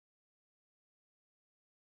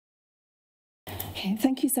Okay,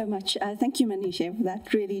 thank you so much. Thank you, Manisha, for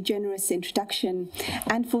that really generous introduction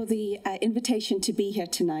and for the invitation to be here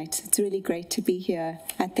tonight. It's really great to be here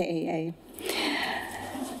at the AA.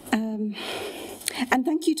 And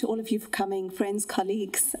thank you to all of you for coming, friends,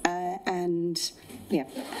 colleagues, and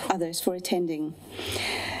others for attending.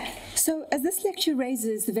 So, as this lecture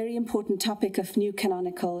raises the very important topic of new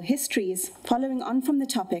canonical histories, following on from the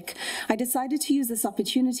topic, I decided to use this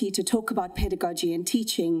opportunity to talk about pedagogy and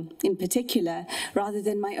teaching in particular, rather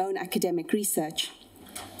than my own academic research,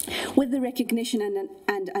 with the recognition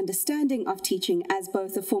and understanding of teaching as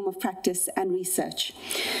both a form of practice and research,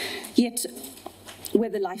 yet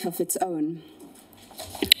with a life of its own.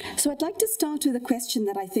 So I'd like to start with a question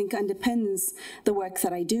that I think underpins the work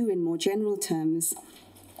that I do in more general terms,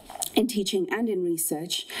 in teaching and in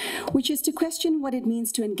research, which is to question what it means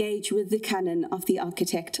to engage with the canon of the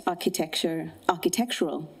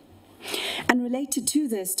architectural, and related to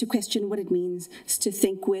this, to question what it means to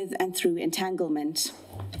think with and through entanglement.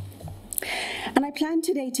 And I plan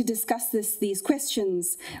today to discuss these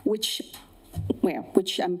questions, which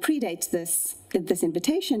predate this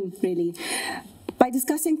invitation, really, by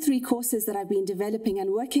discussing 3 courses that I've been developing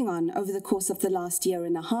and working on over the course of the last year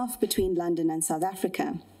and a half between London and South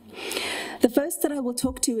Africa. The first that I will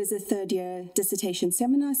talk to is a 3rd-year dissertation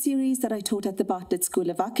seminar series that I taught at the Bartlett School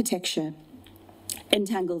of Architecture,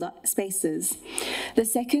 Entangled Spaces. The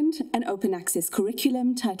second, an open access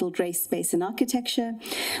curriculum titled Race, Space and Architecture,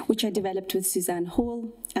 which I developed with Suzanne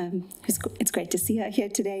Hall. It's great to see her here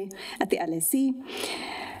today at the LSE.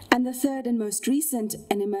 And the third and most recent,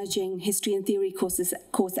 an emerging history and theory course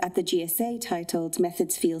at the GSA titled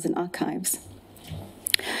Methods, Fields and Archives.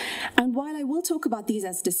 And while I will talk about these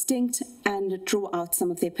as distinct and draw out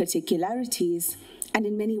some of their particularities, and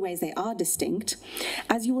in many ways they are distinct,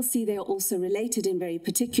 as you will see, they are also related in very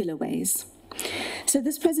particular ways. So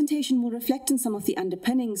this presentation will reflect on some of the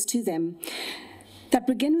underpinnings to them that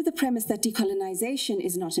begin with the premise that decolonization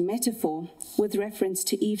is not a metaphor, with reference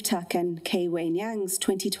to Eve Tuck and Kay Wayne Yang's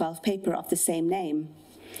 2012 paper of the same name.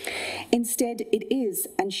 Instead, it is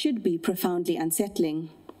and should be profoundly unsettling.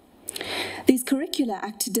 These curricula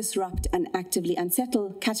act to disrupt and actively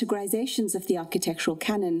unsettle categorizations of the architectural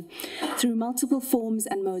canon through multiple forms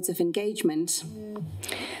and modes of engagement.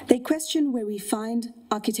 They question where we find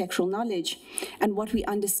architectural knowledge and what we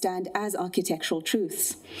understand as architectural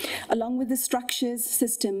truths, along with the structures,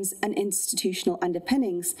 systems, and institutional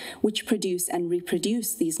underpinnings which produce and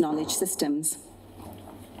reproduce these knowledge systems.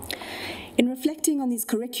 In reflecting on these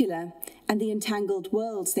curricula and the entangled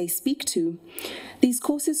worlds they speak to, these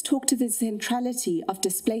courses talk to the centrality of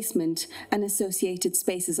displacement and associated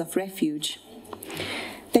spaces of refuge.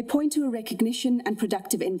 They point to a recognition and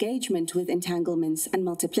productive engagement with entanglements and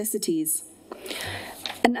multiplicities,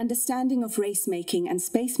 an understanding of race-making and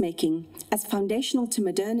space-making as foundational to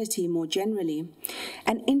modernity more generally,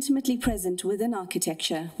 and intimately present within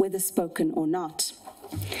architecture, whether spoken or not.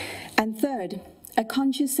 And third, a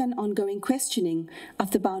conscious and ongoing questioning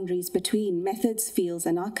of the boundaries between methods, fields,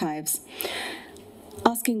 and archives,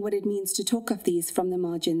 asking what it means to talk of these from the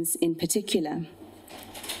margins in particular.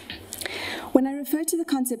 When I refer to the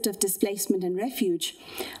concept of displacement and refuge,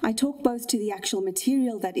 I talk both to the actual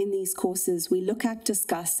material that in these courses we look at,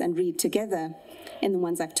 discuss, and read together, in the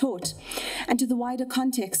ones I've taught, and to the wider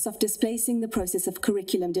context of displacing the process of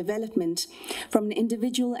curriculum development from an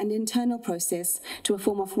individual and internal process to a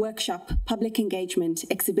form of workshop, public engagement,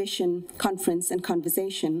 exhibition, conference, and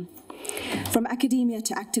conversation, from academia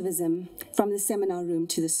to activism, from the seminar room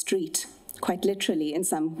to the street, quite literally in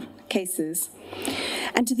some cases,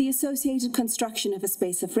 and to the associated construction of a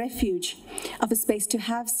space of refuge, of a space to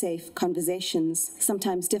have safe conversations,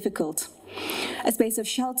 sometimes difficult, a space of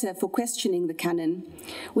shelter for questioning the canon,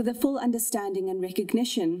 with a full understanding and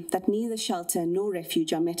recognition that neither shelter nor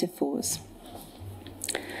refuge are metaphors.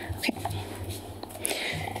 Okay.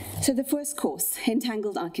 So the first course,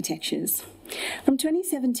 Entangled Architectures. From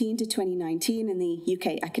 2017 to 2019 in the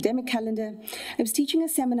UK academic calendar, I was teaching a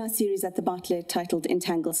seminar series at the Bartlett titled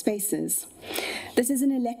Entangled Spaces. This is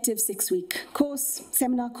an elective 6-week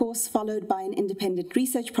seminar course, followed by an independent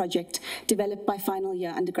research project developed by final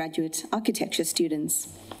year undergraduate architecture students.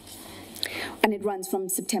 And it runs from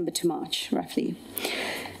September to March, roughly.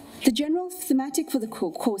 The general thematic for the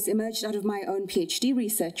course emerged out of my own PhD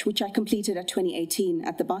research, which I completed at 2018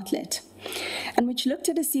 at the Bartlett, and which looked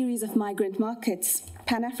at a series of migrant markets,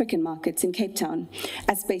 Pan-African markets in Cape Town,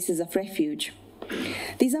 as spaces of refuge.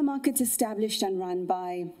 These are markets established and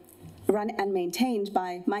run and maintained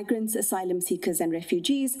by migrants, asylum seekers, and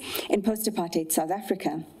refugees in post-apartheid South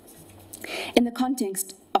Africa, in the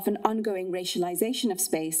context of an ongoing racialization of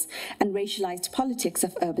space and racialized politics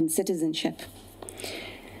of urban citizenship.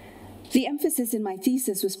 The emphasis in my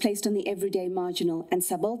thesis was placed on the everyday, marginal, and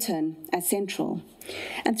subaltern as central.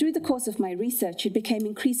 And through the course of my research, it became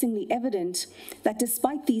increasingly evident that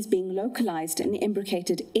despite these being localized and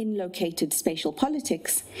imbricated in located spatial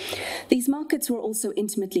politics, these markets were also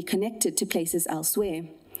intimately connected to places elsewhere.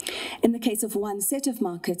 In the case of one set of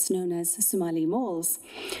markets known as Somali malls,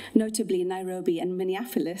 notably Nairobi and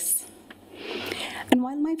Minneapolis. And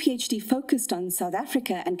while my PhD focused on South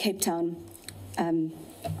Africa and Cape Town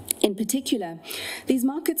in particular, these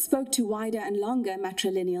markets spoke to wider and longer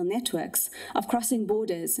matrilineal networks of crossing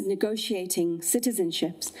borders, negotiating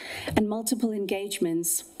citizenships, and multiple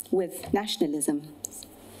engagements with nationalism.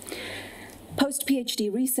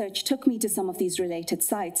 Post-PhD research took me to some of these related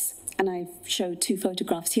sites, and I've showed 2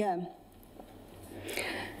 photographs here.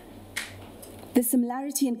 The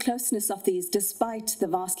similarity and closeness of these, despite the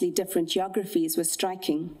vastly different geographies, was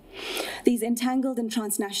striking. These entangled and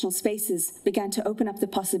transnational spaces began to open up the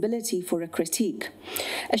possibility for a critique,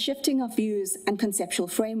 a shifting of views and conceptual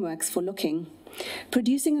frameworks for looking,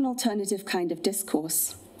 producing an alternative kind of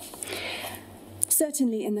discourse.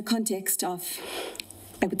 Certainly in the context of,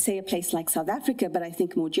 I would say, a place like South Africa, but I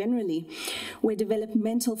think more generally, where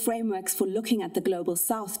developmental frameworks for looking at the global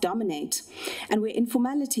South dominate, and where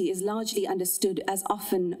informality is largely understood as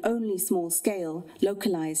often only small-scale,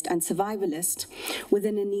 localized, and survivalist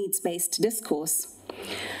within a needs-based discourse.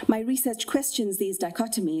 My research questions these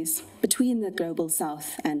dichotomies between the global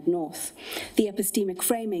South and North, the epistemic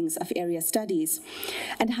framings of area studies,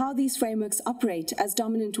 and how these frameworks operate as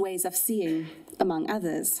dominant ways of seeing, among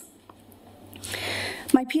others.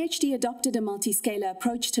 My PhD adopted a multi-scalar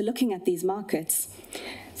approach to looking at these markets,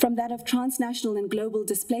 from that of transnational and global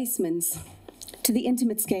displacements to the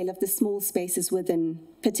intimate scale of the small spaces within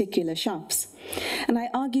particular shops. And I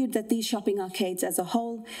argued that these shopping arcades as a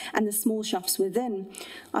whole and the small shops within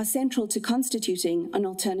are central to constituting an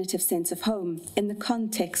alternative sense of home in the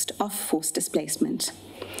context of forced displacement.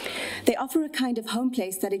 They offer a kind of home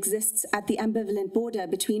place that exists at the ambivalent border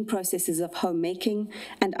between processes of homemaking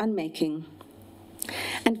and unmaking.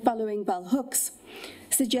 And following bell hooks,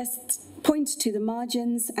 points to the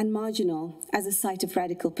margins and marginal as a site of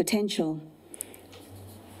radical potential.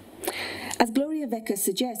 As Gloria Wecker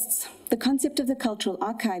suggests, the concept of the cultural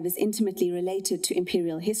archive is intimately related to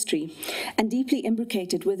imperial history and deeply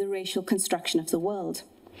imbricated with the racial construction of the world.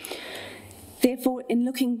 Therefore, in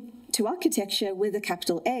looking to architecture with a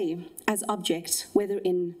capital A as object,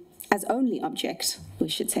 as only object, we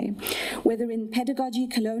should say, whether in pedagogy,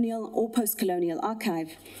 colonial or post-colonial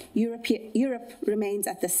archive, Europe remains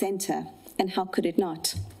at the center, and how could it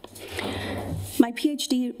not? My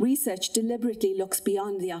PhD research deliberately looks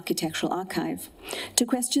beyond the architectural archive to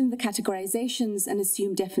question the categorizations and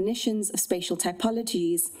assumed definitions of spatial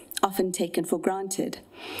typologies often taken for granted,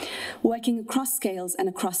 working across scales and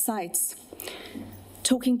across sites,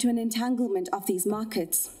 talking to an entanglement of these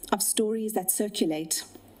markets, of stories that circulate,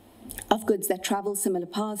 of goods that travel similar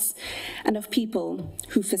paths, and of people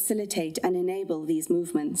who facilitate and enable these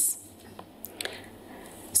movements.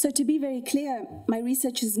 So to be very clear, my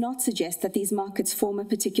research does not suggest that these markets form a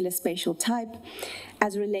particular spatial type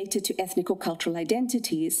as related to ethnic or cultural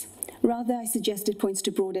identities. Rather, I suggest it points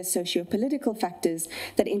to broader socio-political factors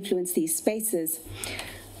that influence these spaces,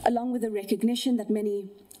 along with the recognition that many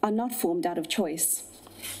are not formed out of choice,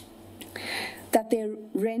 that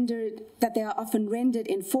they are often rendered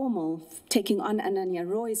informal, taking on Ananya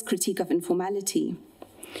Roy's critique of informality.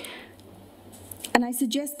 And I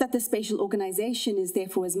suggest that the spatial organization is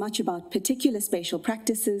therefore as much about particular spatial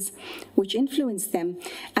practices which influence them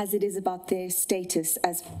as it is about their status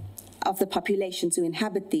as of the populations who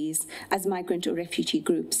inhabit these as migrant or refugee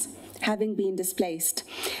groups, having been displaced,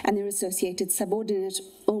 and their associated subordinate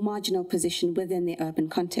or marginal position within their urban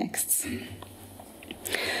contexts.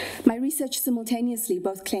 My research simultaneously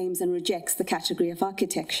both claims and rejects the category of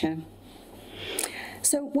architecture.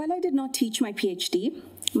 So while I did not teach my PhD,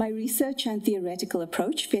 my research and theoretical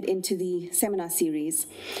approach fit into the seminar series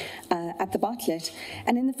at the Bartlett,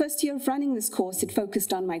 and in the first year of running this course, it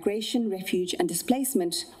focused on migration, refuge, and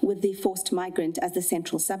displacement with the forced migrant as the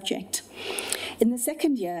central subject. In the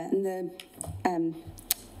second year,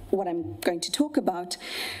 what I'm going to talk about,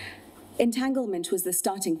 entanglement was the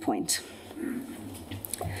starting point.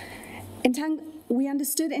 We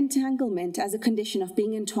understood entanglement as a condition of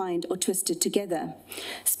being entwined or twisted together,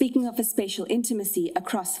 speaking of a spatial intimacy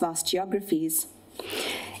across vast geographies.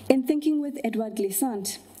 In thinking with Edouard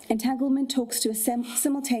Glissant, entanglement talks to a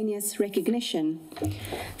simultaneous recognition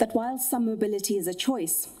that while some mobility is a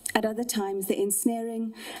choice, at other times the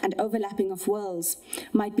ensnaring and overlapping of worlds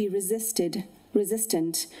might be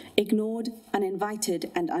resistant, ignored,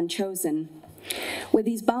 uninvited, and unchosen. where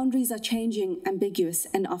these boundaries are changing, ambiguous,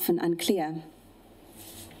 and often unclear.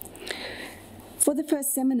 For the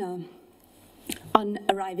first seminar on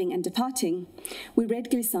arriving and departing, we read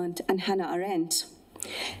Glissant and Hannah Arendt.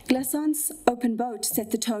 Glissant's Open Boat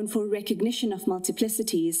set the tone for recognition of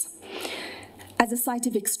multiplicities as a site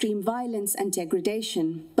of extreme violence and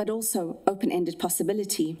degradation, but also open-ended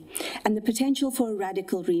possibility, and the potential for a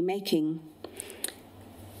radical remaking.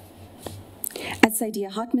 As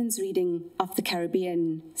Saidiya Hartman's reading of the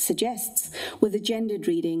Caribbean suggests, with a gendered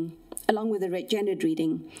reading, along with a gendered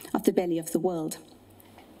reading of The Belly of the World.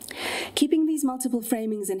 Keeping these multiple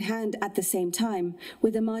framings in hand at the same time,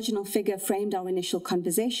 with a marginal figure framed our initial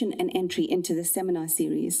conversation and entry into the seminar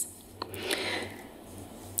series.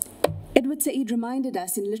 Edward Said reminded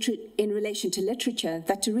us in relation to literature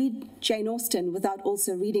that to read Jane Austen without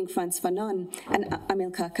also reading Frantz Fanon and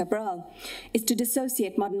Amilcar Cabral is to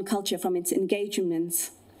dissociate modern culture from its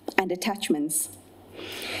engagements and attachments.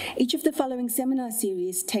 Each of the following seminar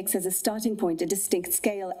series takes as a starting point a distinct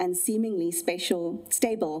scale and seemingly stable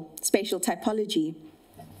spatial typology,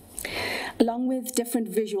 along with different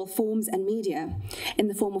visual forms and media in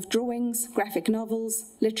the form of drawings, graphic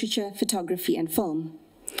novels, literature, photography, and film.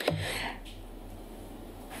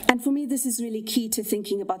 And for me, this is really key to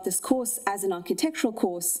thinking about this course as an architectural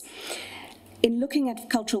course, in looking at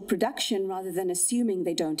cultural production rather than assuming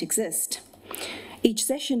they don't exist. Each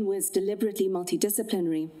session was deliberately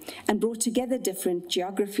multidisciplinary and brought together different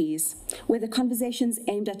geographies, where the conversations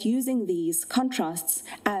aimed at using these contrasts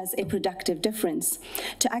as a productive difference,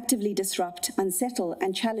 to actively disrupt, unsettle,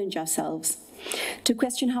 and challenge ourselves, to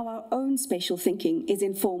question how our own spatial thinking is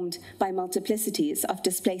informed by multiplicities of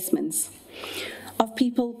displacements, of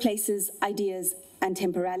people, places, ideas, and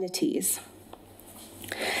temporalities.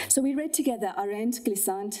 So we read together Arendt,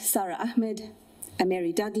 Glissant, Sara Ahmed,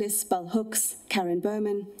 Mary Douglas, Bell Hooks, Karen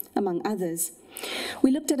Berman, among others.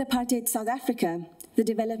 We looked at apartheid South Africa, the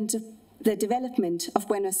development of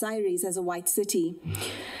Buenos Aires as a white city,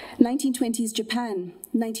 1920s Japan,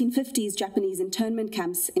 1950s Japanese internment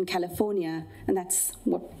camps in California, and that's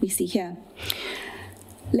what we see here,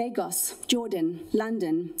 Lagos, Jordan,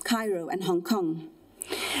 London, Cairo, and Hong Kong.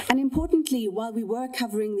 And importantly, while we were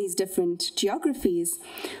covering these different geographies,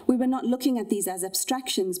 we were not looking at these as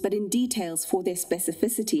abstractions, but in details for their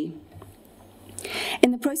specificity.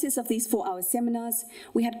 In the process of these 4-hour seminars,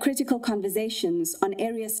 we had critical conversations on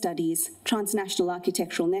area studies, transnational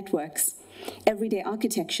architectural networks, everyday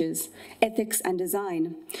architectures, ethics and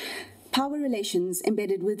design, power relations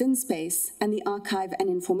embedded within space, and the archive and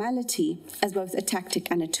informality as both a tactic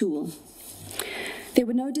and a tool. There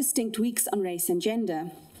were no distinct weeks on race and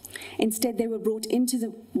gender. Instead, they were brought into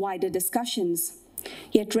the wider discussions.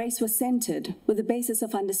 Yet race was centered, with the basis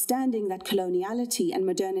of understanding that coloniality and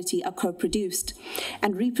modernity are co-produced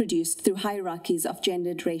and reproduced through hierarchies of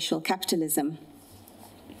gendered racial capitalism.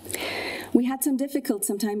 We had some difficult,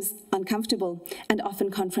 sometimes uncomfortable, and often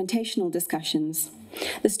confrontational discussions.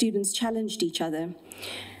 The students challenged each other.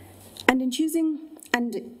 And in choosing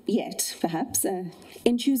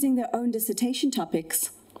their own dissertation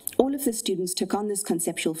topics, all of the students took on this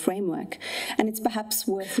conceptual framework, and it's perhaps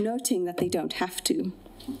worth noting that they don't have to.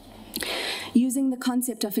 Using the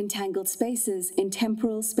concept of entangled spaces in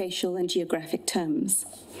temporal, spatial, and geographic terms.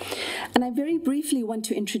 And I very briefly want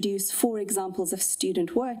to introduce 4 examples of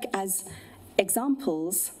student work as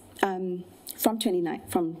examples from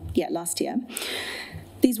last year.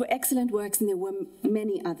 These were excellent works, and there were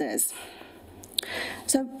many others.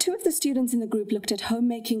 So 2 of the students in the group looked at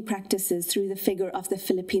homemaking practices through the figure of the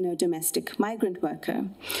Filipino domestic migrant worker,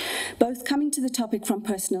 both coming to the topic from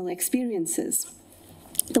personal experiences.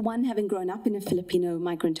 The one having grown up in a Filipino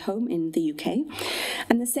migrant home in the UK,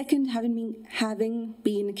 and the second having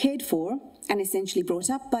been cared for and essentially brought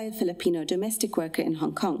up by a Filipino domestic worker in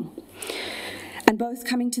Hong Kong. And both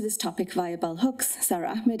coming to this topic via Bell Hooks, Sara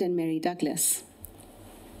Ahmed, and Mary Douglas.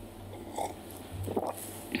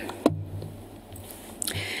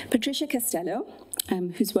 Patricia Costello,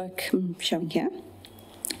 whose work I'm showing here,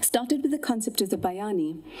 started with the concept of the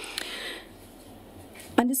Bayani,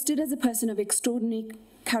 understood as a person of extraordinary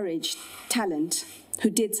courage, talent, who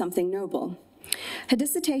did something noble. Her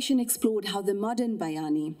dissertation explored how the modern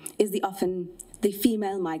Bayani is often the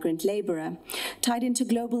female migrant laborer, tied into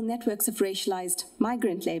global networks of racialized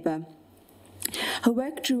migrant labor. Her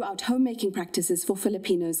work drew out homemaking practices for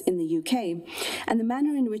Filipinos in the UK, and the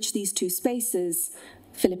manner in which these 2 spaces,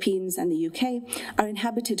 Philippines and the UK, are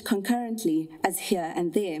inhabited concurrently as here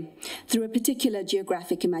and there, through a particular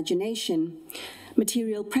geographic imagination,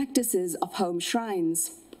 material practices of home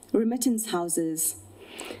shrines, remittance houses,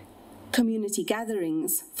 community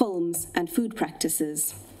gatherings, films, and food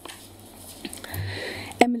practices.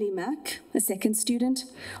 Emily Mack, a second student,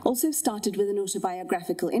 also started with an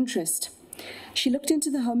autobiographical interest. She looked into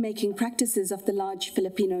the homemaking practices of the large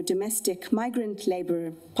Filipino domestic migrant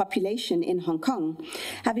labor population in Hong Kong,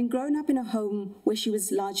 having grown up in a home where she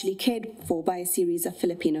was largely cared for by a series of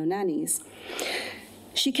Filipino nannies.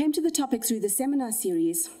 She came to the topic through the seminar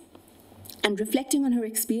series and reflecting on her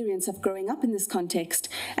experience of growing up in this context,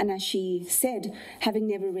 and as she said, having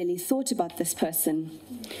never really thought about this person.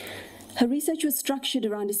 Her research was structured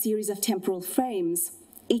around a series of temporal frames,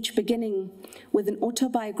 each beginning with an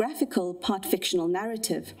autobiographical, part fictional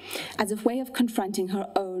narrative, as a way of confronting her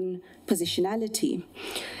own positionality.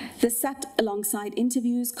 This sat alongside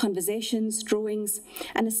interviews, conversations, drawings,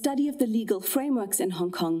 and a study of the legal frameworks in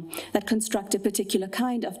Hong Kong that construct a particular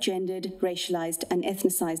kind of gendered, racialized, and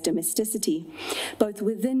ethnicized domesticity, both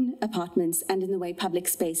within apartments and in the way public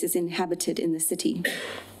space is inhabited in the city.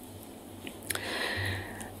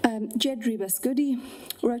 Jed Ribas-Goody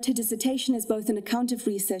wrote her dissertation as both an account of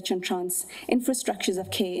research on trans infrastructures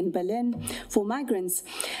of care in Berlin for migrants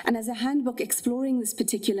and as a handbook exploring this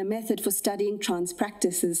particular method for studying trans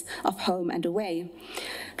practices of home and away,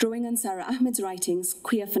 drawing on Sarah Ahmed's writings,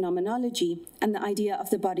 queer phenomenology, and the idea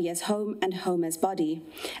of the body as home and home as body,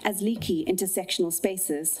 as leaky intersectional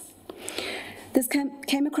spaces. This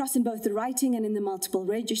came across in both the writing and in the multiple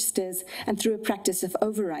registers and through a practice of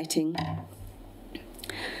overwriting.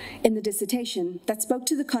 In the dissertation, that spoke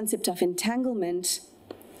to the concept of entanglement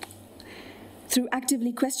through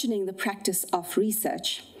actively questioning the practice of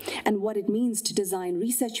research and what it means to design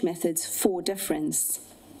research methods for difference.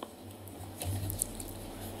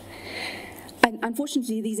 And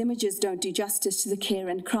unfortunately, these images don't do justice to the care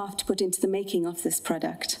and craft put into the making of this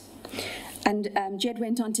product. And Jed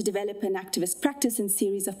went on to develop an activist practice and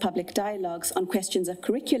series of public dialogues on questions of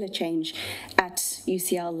curricular change at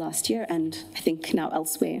UCL last year and I think now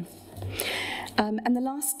elsewhere. And the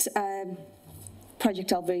last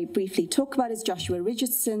project I'll very briefly talk about is Joshua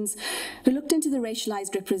Richardson's, who looked into the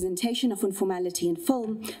racialized representation of informality in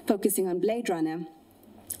film, focusing on Blade Runner.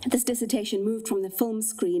 This dissertation moved from the film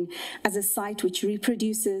screen as a site which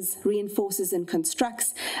reproduces, reinforces, and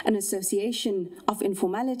constructs an association of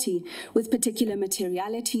informality with particular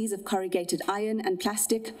materialities of corrugated iron and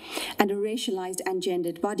plastic and a racialized and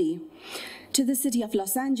gendered body, to the city of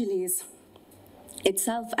Los Angeles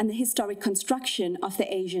itself and the historic construction of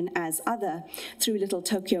the Asian as other through Little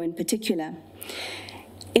Tokyo in particular.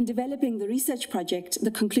 In developing the research project, the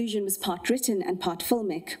conclusion was part written and part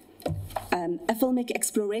filmic. A filmic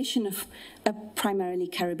exploration of a primarily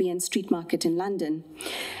Caribbean street market in London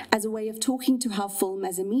as a way of talking to how film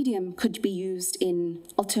as a medium could be used in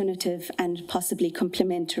alternative and possibly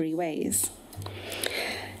complementary ways.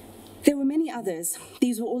 There were many others.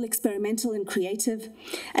 These were all experimental and creative,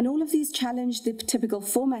 and all of these challenged the typical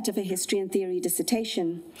format of a history and theory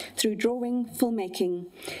dissertation through drawing, filmmaking,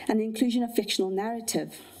 and the inclusion of fictional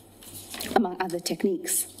narrative, among other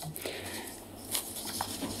techniques.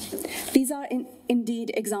 These are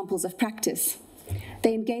indeed examples of practice.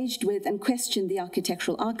 They engaged with and questioned the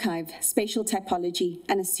architectural archive, spatial typology,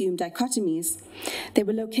 and assumed dichotomies. They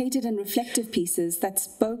were located and reflective pieces that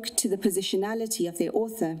spoke to the positionality of their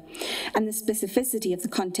author and the specificity of the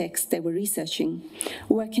context they were researching,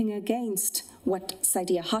 working against what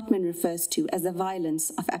Saidiya Hartman refers to as the violence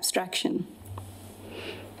of abstraction.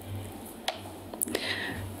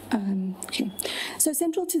 So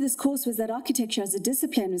central to this course was that architecture as a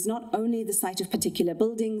discipline was not only the site of particular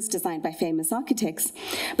buildings designed by famous architects,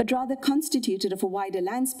 but rather constituted of a wider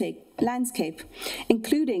landscape,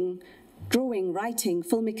 including drawing, writing,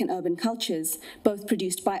 filmic and urban cultures, both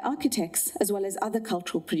produced by architects as well as other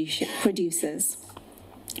cultural producers.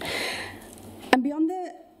 And beyond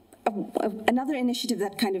another initiative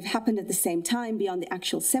that kind of happened at the same time beyond the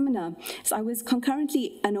actual seminar, so I was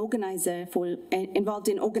concurrently an organizer involved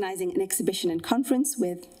in organizing an exhibition and conference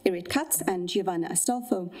with Irit Katz and Giovanna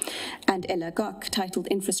Astolfo and Ella Gok titled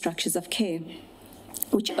Infrastructures of Care,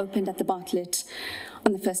 which opened at the Bartlett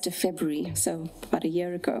on the 1st of February, so about a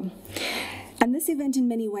year ago. And this event in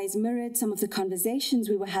many ways mirrored some of the conversations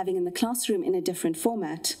we were having in the classroom in a different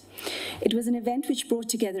format. It was an event which brought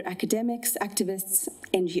together academics, activists,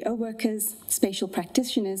 NGO workers, spatial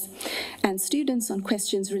practitioners, and students on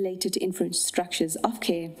questions related to infrastructures of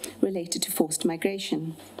care related to forced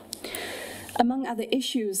migration. Among other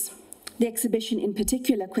issues, the exhibition in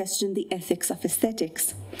particular questioned the ethics of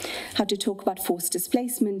aesthetics, how to talk about forced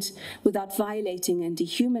displacement without violating and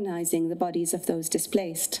dehumanizing the bodies of those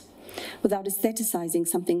displaced, without aestheticizing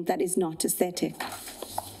something that is not aesthetic.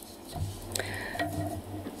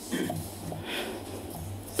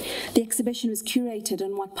 The The exhibition was curated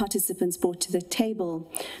on what participants brought to the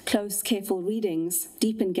table: close, careful readings,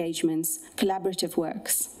 deep engagements, collaborative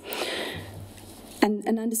works, and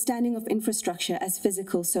an understanding of infrastructure as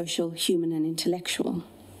physical, social, human, and intellectual.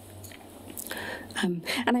 And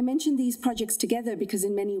I mentioned these projects together because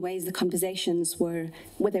in many ways the conversations were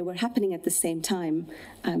happening at the same time.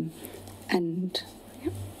 Okay.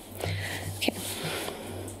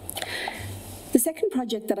 The second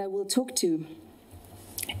project that I will talk to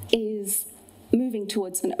is moving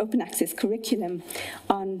towards an open access curriculum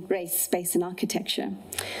on race, space, and architecture.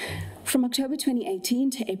 From October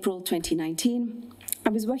 2018 to April 2019, I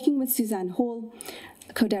was working with Suzanne Hall,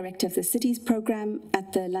 co-director of the Cities Programme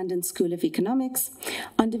at the London School of Economics,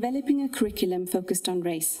 on developing a curriculum focused on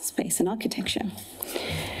race, space, and architecture.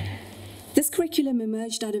 This curriculum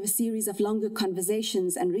emerged out of a series of longer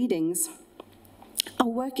conversations and readings. Our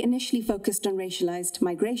work initially focused on racialized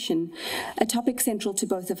migration, a topic central to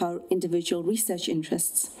both of our individual research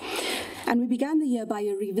interests. And we began the year by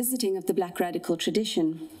a revisiting of the Black radical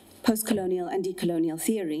tradition, post-colonial and decolonial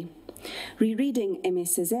theory, rereading Aimé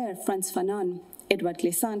Césaire, Frantz Fanon, Edouard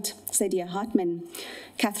Glissant, Saidiya Hartman,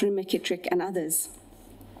 Catherine McKittrick, and others,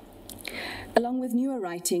 along with newer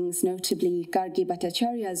writings, notably Gargi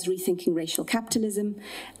Bhattacharya's Rethinking Racial Capitalism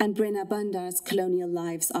and Brenna Bandar's Colonial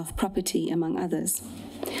Lives of Property, among others.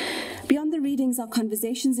 Beyond the readings, our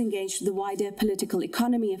conversations engaged the wider political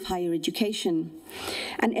economy of higher education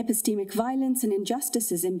and epistemic violence and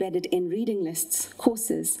injustices embedded in reading lists,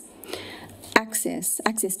 courses,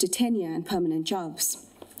 access to tenure and permanent jobs,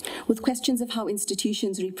 with questions of how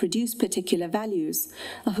institutions reproduce particular values,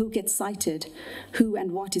 of who gets cited, who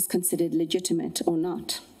and what is considered legitimate or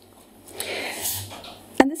not.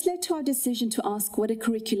 And this led to our decision to ask what a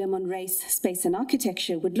curriculum on race, space, and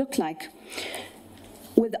architecture would look like,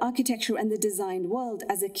 with architecture and the design world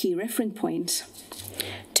as a key reference point,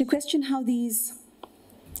 to question how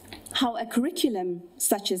a curriculum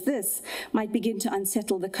such as this might begin to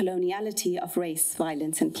unsettle the coloniality of race,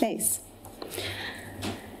 violence, and place.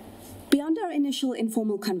 Beyond our initial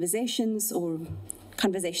informal conversations or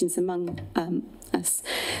conversations among us,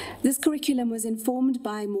 this curriculum was informed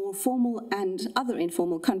by more formal and other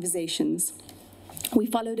informal conversations. We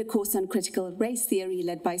followed a course on critical race theory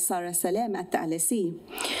led by Sarah Salem at the LSE.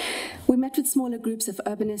 We met with smaller groups of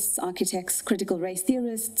urbanists, architects, critical race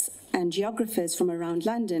theorists, and geographers from around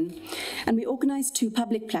London, and we organized 2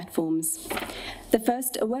 public platforms. The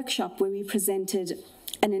first, a workshop where we presented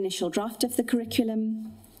an initial draft of the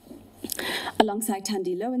curriculum, alongside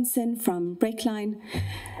Tandy Lowenson from Breakline,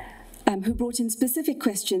 who brought in specific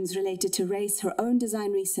questions related to race, her own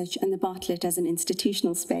design research, and the Bartlett as an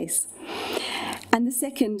institutional space. And the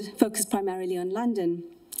second focused primarily on London,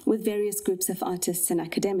 with various groups of artists and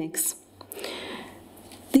academics.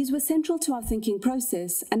 These were central to our thinking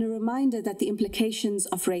process and a reminder that the implications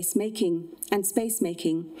of race-making and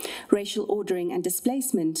space-making, racial ordering and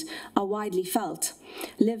displacement are widely felt,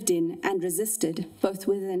 lived in and resisted, both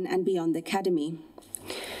within and beyond the academy.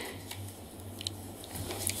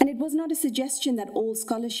 And it was not a suggestion that all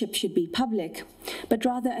scholarship should be public, but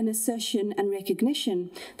rather an assertion and recognition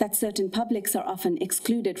that certain publics are often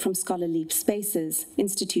excluded from scholarly spaces,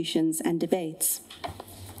 institutions, and debates.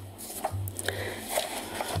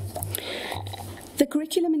 The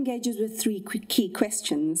curriculum engages with 3 key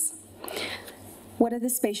questions. What are the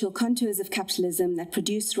spatial contours of capitalism that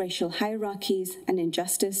produce racial hierarchies and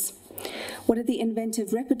injustice? What are the inventive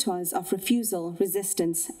repertoires of refusal,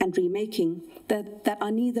 resistance, and remaking that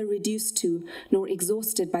are neither reduced to nor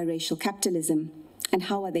exhausted by racial capitalism? And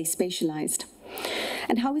how are they spatialized?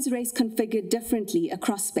 And how is race configured differently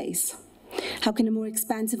across space? How can a more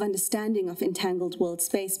expansive understanding of entangled world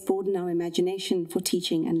space broaden our imagination for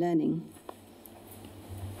teaching and learning?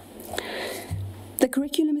 The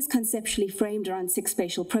curriculum is conceptually framed around 6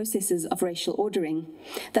 spatial processes of racial ordering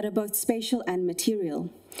that are both spatial and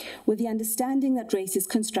material, with the understanding that race is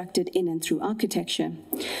constructed in and through architecture,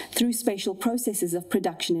 through spatial processes of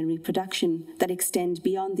production and reproduction that extend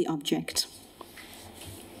beyond the object.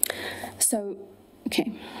 So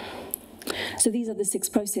these are the 6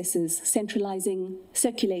 processes: centralizing,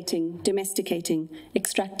 circulating, domesticating,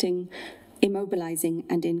 extracting, immobilizing,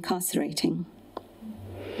 and incarcerating.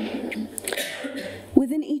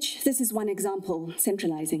 Within each, this is one example,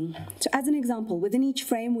 centralizing. So as an example, within each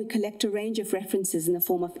frame, we collect a range of references in the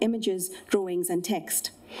form of images, drawings, and text.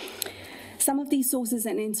 Some of these sources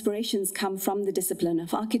and inspirations come from the discipline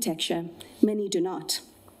of architecture. Many do not.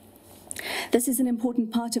 This is an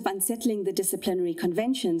important part of unsettling the disciplinary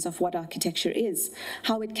conventions of what architecture is,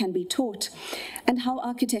 how it can be taught, and how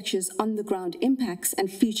architecture's on-the-ground impacts and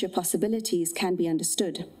future possibilities can be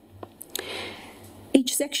understood.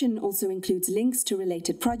 Each section also includes links to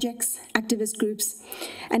related projects, activist groups,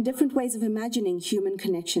 and different ways of imagining human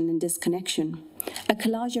connection and disconnection, a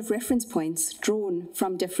collage of reference points drawn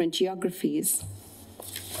from different geographies.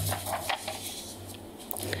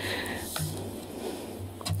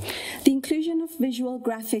 The inclusion of visual,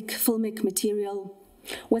 graphic, filmic material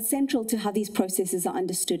was central to how these processes are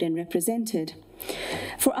understood and represented.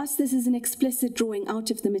 For us, this is an explicit drawing out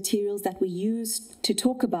of the materials that we use to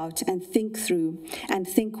talk about and think through and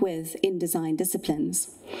think with in design disciplines.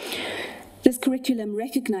 This curriculum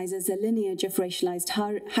recognizes a lineage of racialized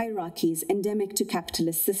hierarchies endemic to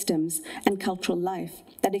capitalist systems and cultural life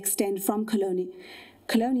that extend from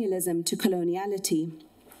colonialism to coloniality,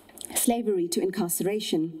 slavery to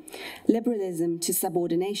incarceration, liberalism to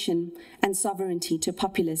subordination, and sovereignty to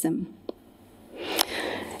populism.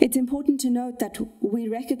 It's important to note that we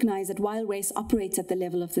recognize that while race operates at the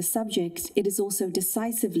level of the subject, it is also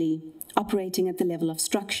decisively operating at the level of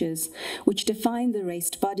structures, which define the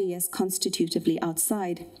raced body as constitutively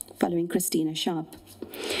outside, following Christina Sharp.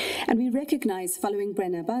 And we recognize, following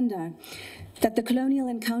Brenna Bandar, that the colonial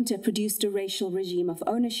encounter produced a racial regime of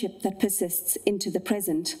ownership that persists into the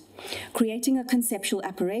present, creating a conceptual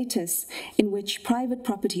apparatus in which private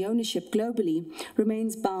property ownership globally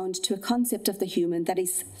remains bound to a concept of the human that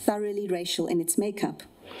is thoroughly racial in its makeup.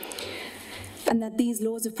 And that these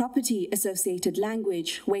laws of property, associated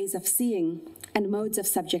language, ways of seeing, and modes of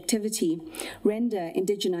subjectivity render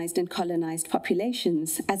indigenized and colonized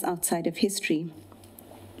populations as outside of history.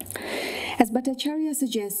 As Bhattacharya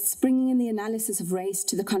suggests, bringing in the analysis of race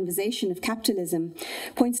to the conversation of capitalism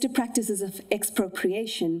points to practices of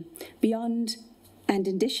expropriation beyond and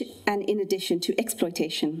in addition to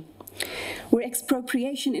exploitation, where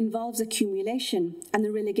expropriation involves accumulation and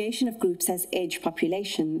the relegation of groups as edge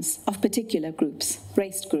populations of particular groups,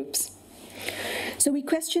 raced groups. So we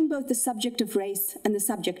question both the subject of race and the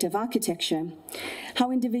subject of architecture,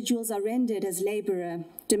 how individuals are rendered as laborer,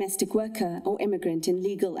 domestic worker, or immigrant in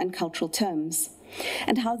legal and cultural terms,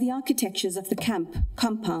 and how the architectures of the camp,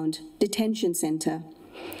 compound, detention center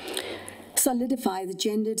solidify the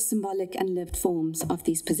gendered, symbolic, and lived forms of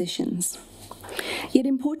these positions. Yet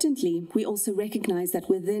importantly, we also recognize that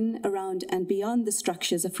within, around, and beyond the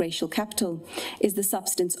structures of racial capital is the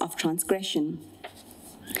substance of transgression.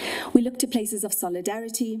 We look to places of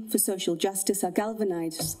solidarity for social justice are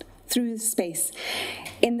galvanized through space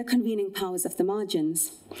in the convening powers of the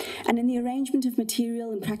margins, and in the arrangement of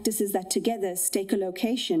material and practices that together stake a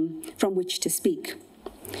location from which to speak.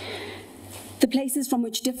 The places from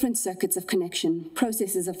which different circuits of connection,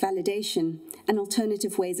 processes of validation, and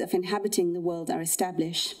alternative ways of inhabiting the world are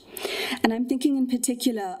established. And I'm thinking in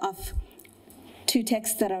particular of two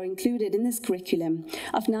texts that are included in this curriculum,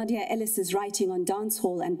 of Nadia Ellis's writing on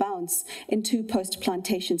dancehall and bounce in two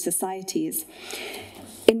post-plantation societies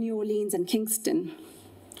in New Orleans and Kingston,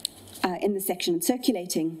 in the section on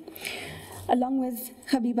circulating, along with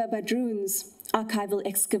Habiba Badroun's archival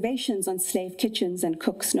excavations on slave kitchens and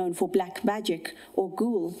cooks known for black magic or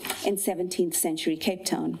ghoul in 17th century Cape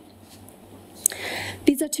Town.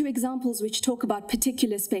 These are two examples which talk about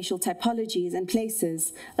particular spatial typologies and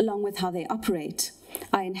places, along with how they operate,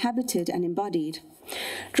 are inhabited and embodied,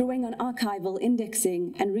 drawing on archival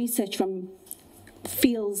indexing and research from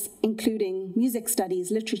fields including music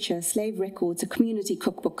studies, literature, slave records, community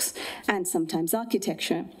cookbooks, and sometimes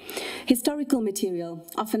architecture. Historical material,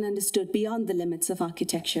 often understood beyond the limits of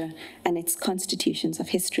architecture and its constitutions of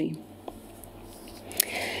history.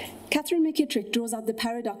 Catherine McKittrick draws out the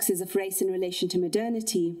paradoxes of race in relation to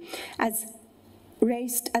modernity as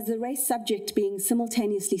the race subject being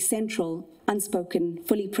simultaneously central, unspoken,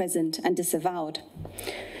 fully present, and disavowed.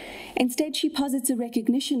 Instead, she posits a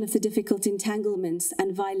recognition of the difficult entanglements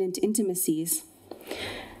and violent intimacies,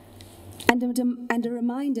 and a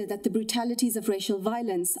reminder that the brutalities of racial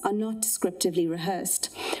violence are not descriptively rehearsed,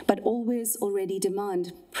 but always already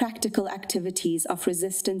demand practical activities of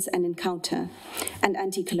resistance and encounter and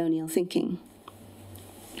anti-colonial thinking.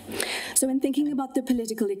 So in thinking about the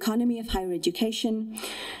political economy of higher education,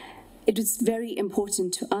 it was very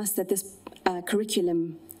important to us that this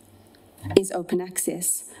curriculum is open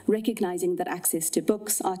access, recognizing that access to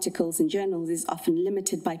books, articles, and journals is often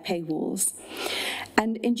limited by paywalls.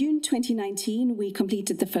 And in June 2019, we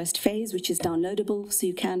completed the first phase, which is downloadable, so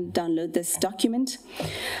you can download this document.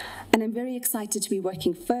 And I'm very excited to be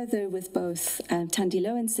working further with both Thandi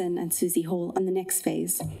Lowenson and Suzanne Hall on the next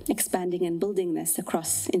phase, expanding and building this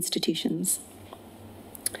across institutions.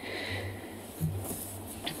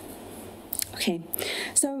 Okay,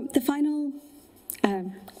 so the final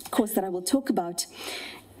course that I will talk about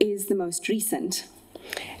is the most recent.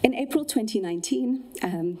 In April 2019,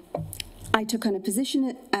 I took on a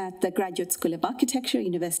position at the Graduate School of Architecture,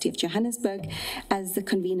 University of Johannesburg, as the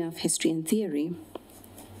convener of History and Theory.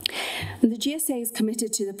 And the GSA is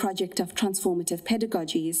committed to the project of transformative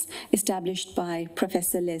pedagogies established by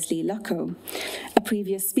Professor Leslie Locko, a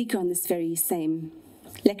previous speaker on this very same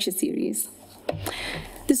lecture series.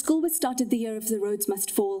 The school was started the year of the Roads Must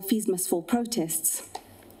Fall, Fees Must Fall protests.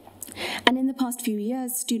 And in the past few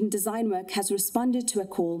years, student design work has responded to a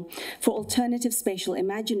call for alternative spatial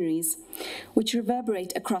imaginaries, which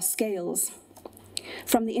reverberate across scales,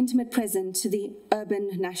 from the intimate present to the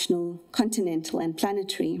urban, national, continental, and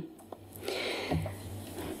planetary.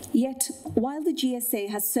 Yet, while the GSA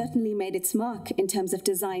has certainly made its mark in terms of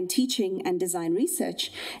design teaching and design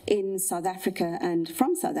research in South Africa and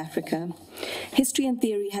from South Africa, history and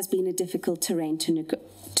theory has been a difficult terrain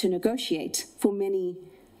to negotiate for many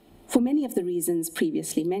of the reasons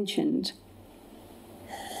previously mentioned.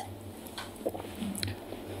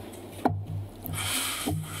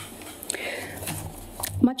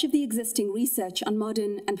 Much of the existing research on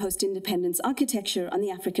modern and post-independence architecture on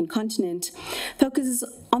the African continent focuses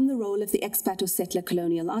on the role of the expat or settler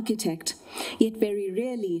colonial architect, yet very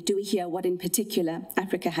rarely do we hear what in particular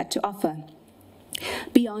Africa had to offer,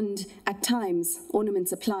 beyond, at times,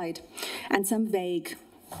 ornaments applied and some vague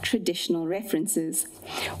traditional references,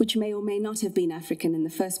 which may or may not have been African in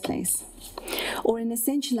the first place, or an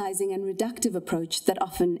essentializing and reductive approach that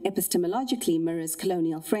often epistemologically mirrors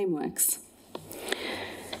colonial frameworks.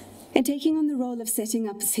 In taking on the role of setting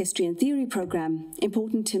up this history and theory program,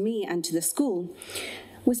 important to me and to the school,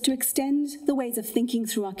 was to extend the ways of thinking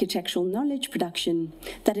through architectural knowledge production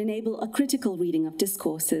that enable a critical reading of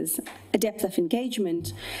discourses, a depth of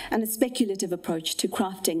engagement, and a speculative approach to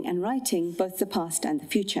crafting and writing both the past and the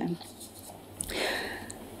future.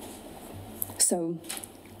 So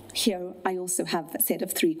here I also have a set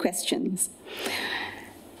of 3 questions.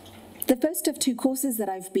 The first of 2 courses that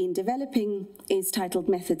I've been developing is titled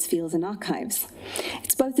Methods, Fields and Archives.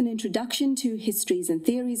 It's both an introduction to histories and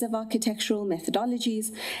theories of architectural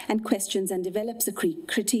methodologies and questions and develops a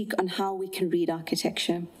critique on how we can read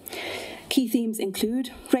architecture. Key themes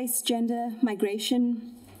include race, gender,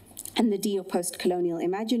 migration, and the de- or post-colonial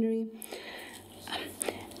imaginary.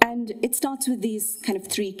 And it starts with these kind of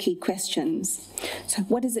 3 key questions. So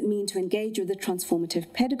what does it mean to engage with the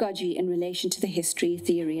transformative pedagogy in relation to the history,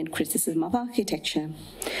 theory, and criticism of architecture?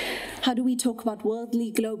 How do we talk about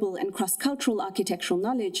worldly, global, and cross-cultural architectural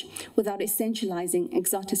knowledge without essentializing,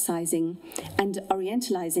 exoticizing, and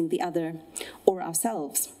orientalizing the other or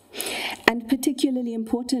ourselves? And particularly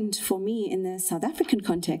important for me in the South African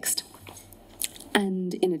context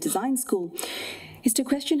and in a design school is to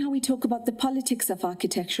question how we talk about the politics of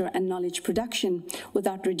architecture and knowledge production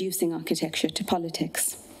without reducing architecture to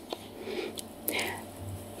politics.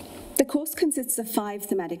 The course consists of 5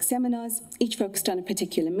 thematic seminars, each focused on a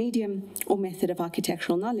particular medium or method of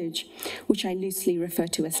architectural knowledge, which I loosely refer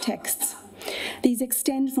to as texts. These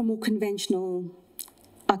extend from more conventional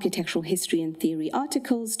architectural history and theory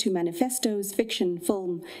articles to manifestos, fiction,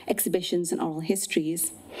 film, exhibitions, and oral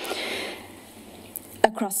histories.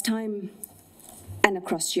 Across time, and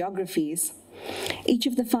across geographies. Each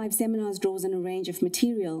of the 5 seminars draws on a range of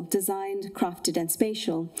material, designed, crafted, and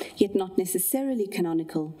spatial, yet not necessarily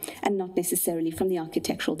canonical, and not necessarily from the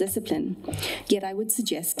architectural discipline, yet I would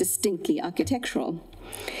suggest distinctly architectural.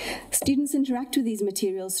 Students interact with these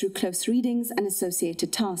materials through close readings and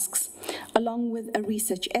associated tasks, along with a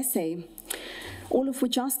research essay, all of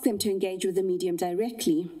which ask them to engage with the medium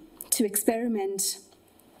directly, to experiment,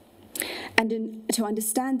 and to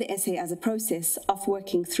understand the essay as a process of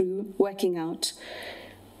working through, working out,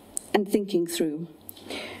 and thinking through.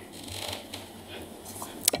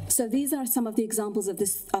 So these are some of the examples of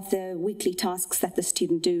the weekly tasks that the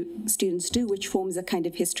students do, which forms a kind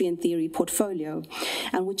of history and theory portfolio,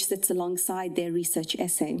 and which sits alongside their research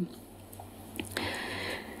essay.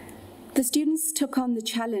 The students took on the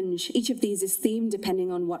challenge. Each of these is themed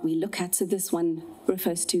depending on what we look at. So this one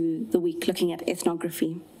refers to the week looking at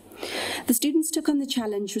ethnography. The students took on the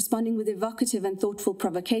challenge, responding with evocative and thoughtful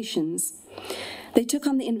provocations. They took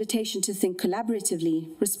on the invitation to think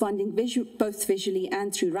collaboratively, responding both visually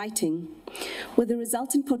and through writing, with a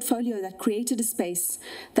resultant portfolio that created a space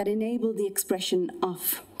that enabled the expression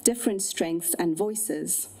of different strengths and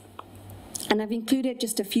voices. And I've included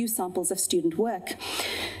just a few samples of student work,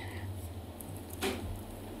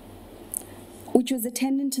 which was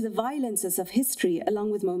attendant to the violences of history, along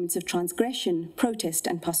with moments of transgression, protest,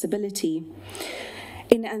 and possibility.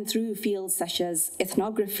 In and through fields such as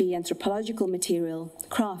ethnography, anthropological material,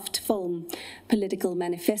 craft, film, political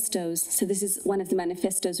manifestos. So this is one of the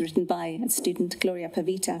manifestos written by a student, Gloria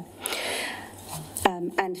Pavita.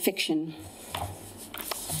 and fiction.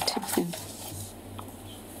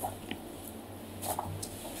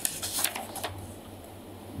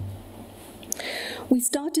 We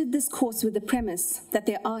started this course with the premise that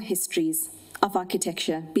there are histories of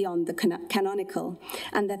architecture beyond the canonical,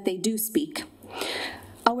 and that they do speak.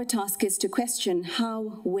 Our task is to question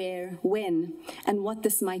how, where, when, and what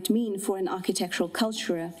this might mean for an architectural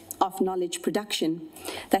culture of knowledge production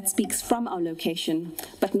that speaks from our location,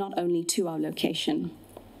 but not only to our location.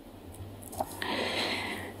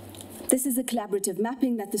 This is a collaborative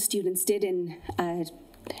mapping that the students did in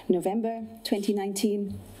November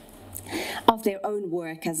 2019 of their own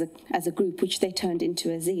work as a group, which they turned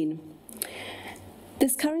into a zine.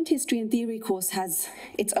 This current history and theory course has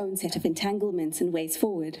its own set of entanglements and ways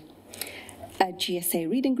forward. A GSA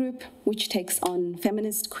reading group, which takes on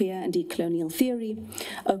feminist, queer, and decolonial theory,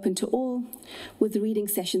 open to all, with reading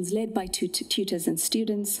sessions led by tutors and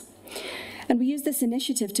students. And we use this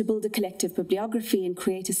initiative to build a collective bibliography and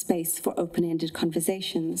create a space for open-ended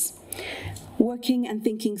conversations, working and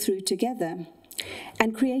thinking through together,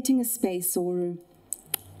 and creating a space, or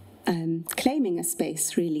claiming a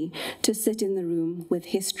space, really, to sit in the room with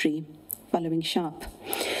history, following Sharp.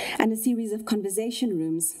 And a series of conversation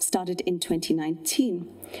rooms started in 2019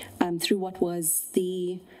 through what was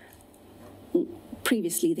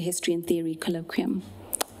previously the History and Theory Colloquium.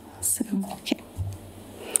 So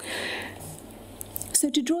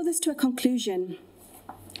to draw this to a conclusion,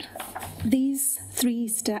 these three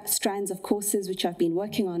strands of courses, which I've been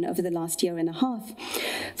working on over the last year and a half,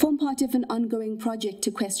 form part of an ongoing project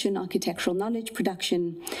to question architectural knowledge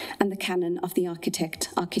production and the canon of the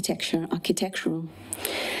architectural.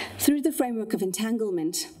 Through the framework of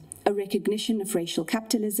entanglement, a recognition of racial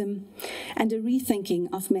capitalism, and a rethinking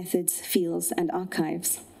of methods, fields, and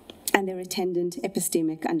archives, and their attendant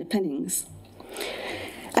epistemic underpinnings.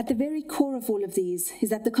 At the very core of all of these is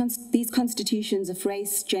that these constitutions of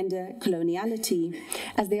race, gender, coloniality,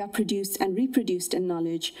 as they are produced and reproduced in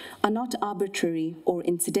knowledge, are not arbitrary or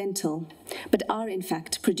incidental, but are in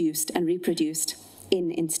fact produced and reproduced in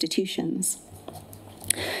institutions.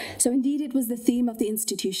 So indeed, it was the theme of the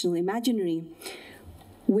institutional imaginary,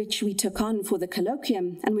 which we took on for the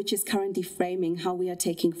colloquium and which is currently framing how we are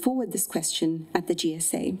taking forward this question at the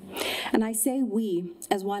GSA. And I say we,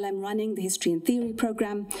 as while I'm running the History and Theory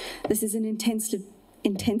program, this is an intensely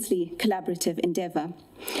collaborative endeavor,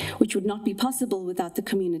 which would not be possible without the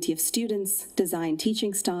community of students, design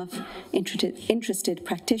teaching staff, interested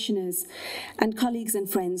practitioners, and colleagues and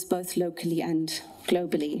friends both locally and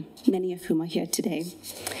globally, many of whom are here today.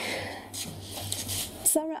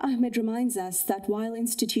 Sarah Ahmed reminds us that while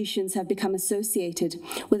institutions have become associated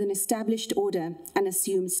with an established order and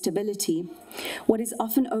assumed stability, what is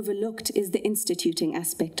often overlooked is the instituting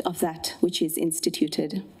aspect of that which is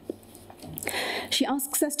instituted. She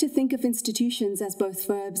asks us to think of institutions as both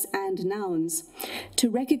verbs and nouns, to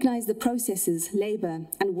recognize the processes, labor,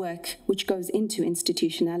 and work which goes into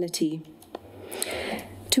institutionality,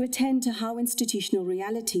 to attend to how institutional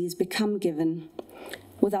realities become given,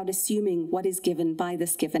 without assuming what is given by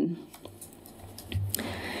this given.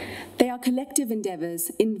 They are collective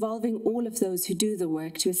endeavors involving all of those who do the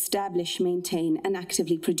work to establish, maintain, and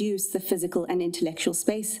actively produce the physical and intellectual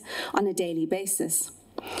space on a daily basis.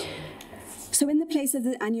 So in the place of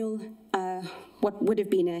the annual, what would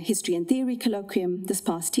have been a History and Theory colloquium this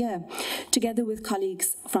past year, together with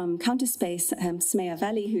colleagues from Counterspace, Smeya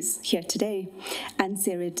Valley, who's here today, and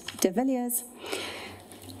Sarah de Villiers,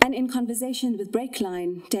 and in conversation with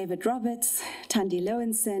Breakline, David Roberts, Tandy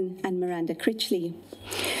Lowenson, and Miranda Critchley,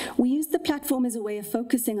 we used the platform as a way of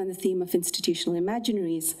focusing on the theme of institutional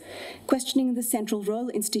imaginaries, questioning the central role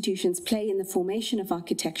institutions play in the formation of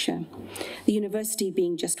architecture, the university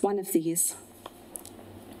being just one of these.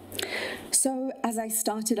 So, as I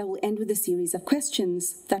started, I will end with a series of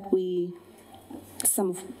questions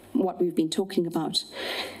some of what we've been talking about,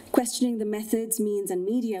 questioning the methods, means, and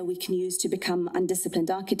media we can use to become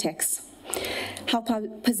undisciplined architects, how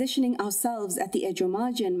positioning ourselves at the edge or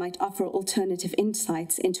margin might offer alternative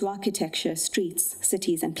insights into architecture, streets,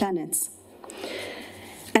 cities, and planets,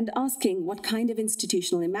 and asking what kind of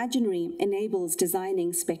institutional imaginary enables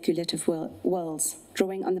designing speculative worlds,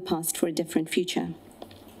 drawing on the past for a different future.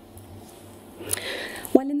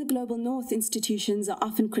 While in the global north, institutions are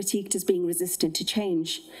often critiqued as being resistant to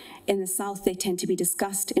change, in the south they tend to be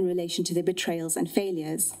discussed in relation to their betrayals and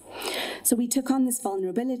failures. So we took on this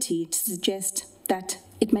vulnerability to suggest that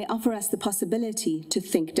it may offer us the possibility to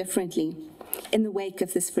think differently in the wake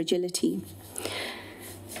of this fragility.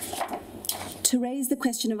 To raise the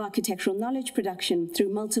question of architectural knowledge production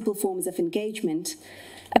through multiple forms of engagement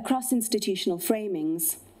across institutional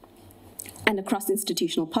framings, and across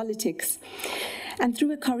institutional politics, and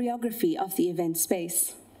through a choreography of the event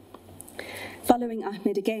space. Following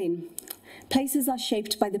Ahmed again, places are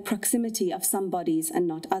shaped by the proximity of some bodies and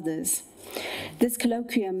not others. This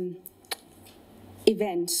colloquium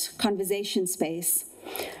event, conversation space,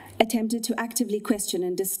 attempted to actively question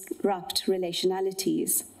and disrupt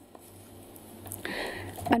relationalities.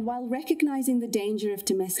 And while recognizing the danger of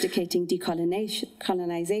domesticating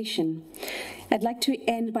decolonization, I'd like to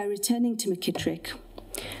end by returning to McKittrick,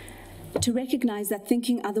 to recognize that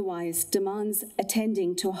thinking otherwise demands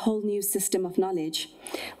attending to a whole new system of knowledge,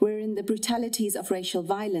 wherein the brutalities of racial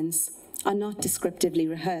violence are not descriptively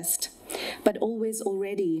rehearsed, but always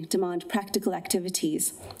already demand practical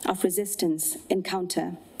activities of resistance,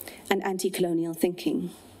 encounter, and anti-colonial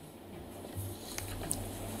thinking.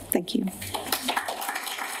 Thank you.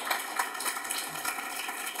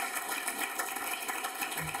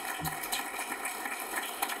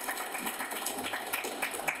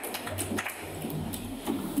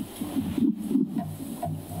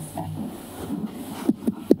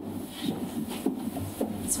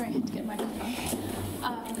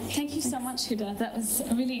 Huda. That was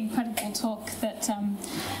a really incredible talk that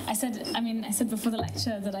I said before the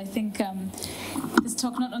lecture that I think this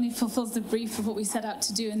talk not only fulfills the brief of what we set out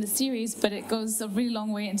to do in the series, but it goes a really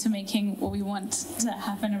long way into making what we want to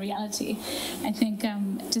happen a reality. I think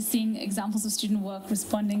just seeing examples of student work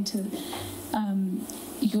responding to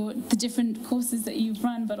the different courses that you've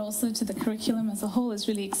run, but also to the curriculum as a whole is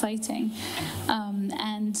really exciting.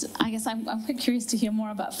 And I guess I'm quite curious to hear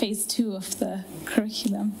more about phase 2 of the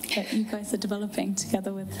curriculum that you guys are developing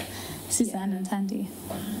together with Suzanne and Tandy.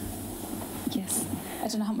 Yes. I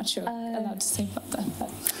don't know how much you're allowed to say about that. But.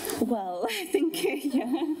 Well, I think,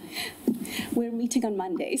 we're meeting on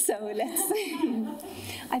Monday, so let's...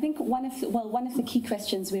 I think one of the key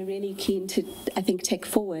questions we're really keen to, I think, take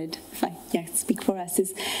forward, if I speak for us,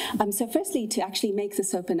 is so firstly to actually make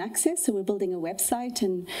this open access. So we're building a website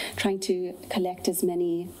and trying to collect as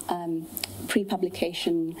many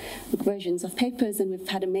pre-publication versions of papers, and we've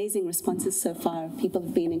had amazing responses so far. People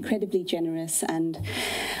have been incredibly generous and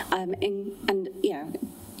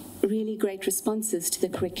really great responses to the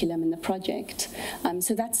curriculum and the project.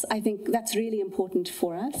 So I think that's really important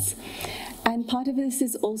for us. And part of this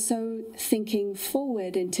is also thinking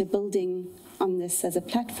forward into building on this as a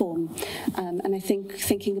platform. And I think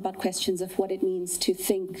thinking about questions of what it means to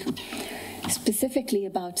think specifically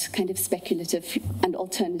about kind of speculative and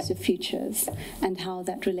alternative futures and how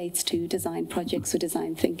that relates to design projects or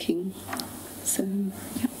design thinking. So,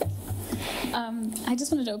 yeah. I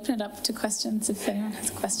just wanted to open it up to questions. If anyone has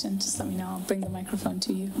a question, just let me know. I'll bring the microphone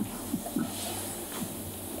to you.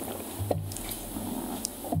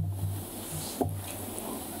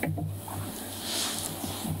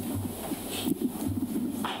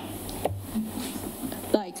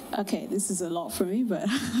 Okay, this is a lot for me, but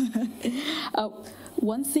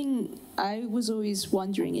one thing I was always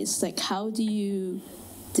wondering is how do you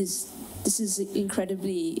this is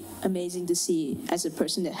incredibly amazing to see as a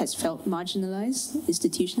person that has felt marginalized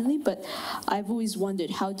institutionally, but I've always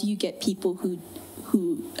wondered, how do you get people who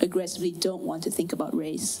aggressively don't want to think about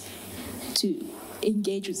race to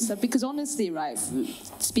engage with stuff? Because honestly, right,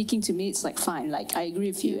 speaking to me, it's fine, I agree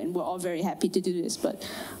with you, and we're all very happy to do this, but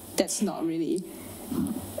that's not really,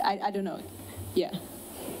 I don't know, yeah.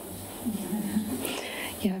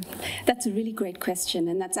 Yeah, that's a really great question,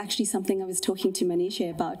 and that's actually something I was talking to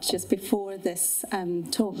Manisha about just before this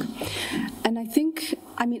talk. And I think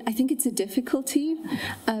it's a difficulty,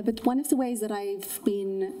 but one of the ways that I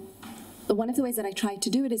try to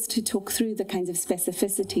do it is to talk through the kinds of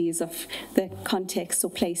specificities of the context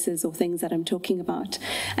or places or things that I'm talking about.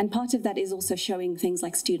 And part of that is also showing things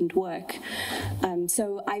like student work.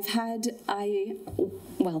 So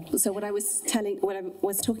what I was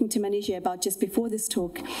talking to Manisha about just before this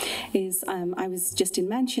talk is I was just in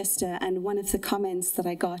Manchester, and one of the comments that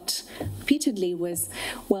I got repeatedly was,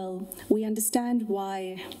 well, we understand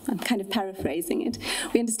why, I'm kind of paraphrasing it,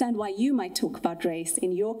 we understand why you might talk about race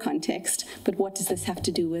in your context, but what does this have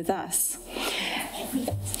to do with us?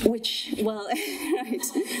 Which, well, right.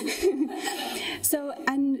 So,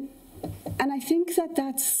 and I think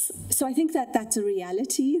that's a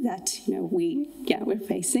reality that we're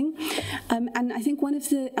facing, and I think one of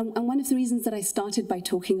the reasons that I started by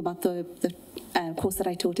talking about the course that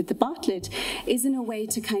I taught at the Bartlett is in a way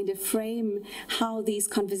to kind of frame how these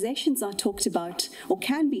conversations are talked about or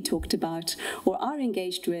can be talked about or are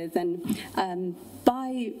engaged with and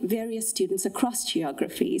by various students across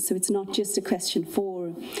geography. So it's not just a question for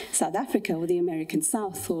or South Africa or the American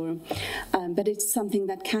South, or but it's something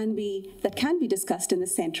that can be discussed in the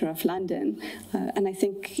centre of London, and I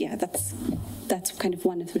think that's kind of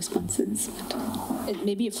one of the responses. And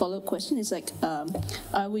maybe a follow-up question is like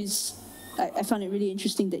I found it really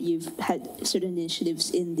interesting that you've had certain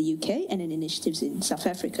initiatives in the UK and then initiatives in South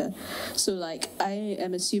Africa. So, like, I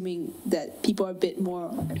am assuming that people are a bit more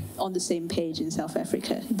on the same page in South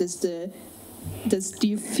Africa.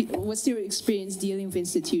 What's your experience dealing with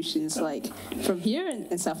institutions like from here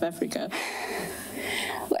and South Africa?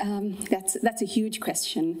 That's a huge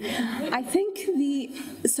question. I think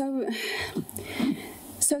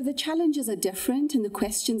So the challenges are different and the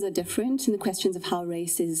questions are different, and the questions of how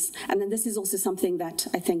race is, and then this is also something that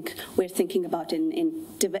I think we're thinking about in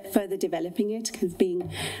further developing it, kind of being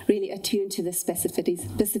really attuned to the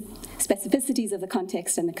specificities of the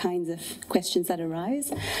context and the kinds of questions that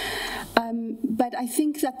arise. But I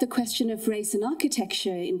think that the question of race and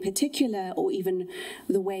architecture in particular, or even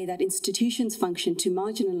the way that institutions function to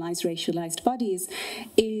marginalize racialized bodies,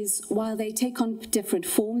 is, while they take on different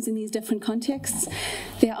forms in these different contexts,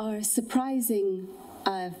 there are surprising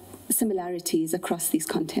similarities across these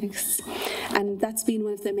contexts. And that's been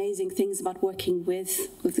one of the amazing things about working with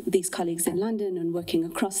these colleagues in London and working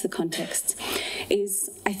across the contexts, is,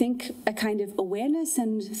 I think, a kind of awareness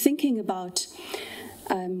and thinking about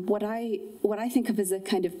what I think of as a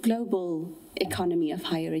kind of global economy of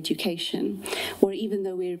higher education, where even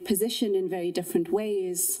though we're positioned in very different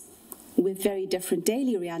ways, with very different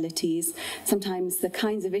daily realities, sometimes the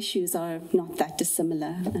kinds of issues are not that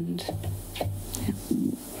dissimilar. And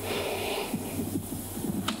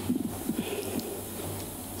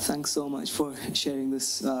Thanks so much for sharing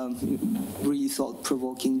this really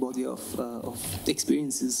thought-provoking body of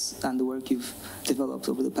experiences and the work you've developed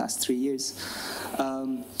over the past 3 years.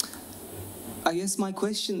 I guess my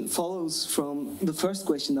question follows from the first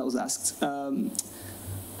question that was asked.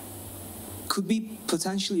 Could we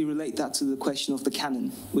potentially relate that to the question of the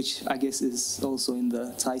canon, which I guess is also in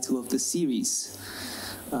the title of the series,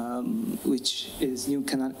 which is New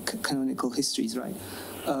Canonical Histories, right?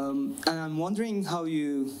 And I'm wondering how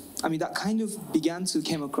that kind of began to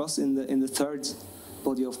came across in the third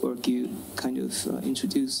body of work you kind of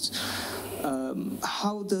introduced.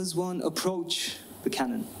 How does one approach the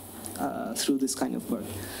canon through this kind of work?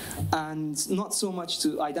 And not so much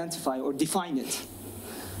to identify or define it,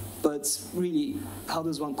 but really, how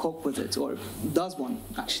does one cope with it, or does one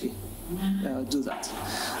actually do that?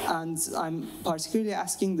 And I'm particularly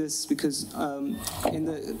asking this because in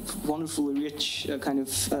the wonderfully rich kind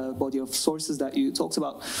of body of sources that you talked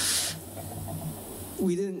about,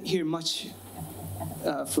 we didn't hear much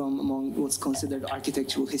from among what's considered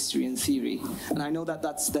architectural history and theory. And I know that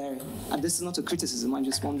that's there. And this is not a criticism, I'm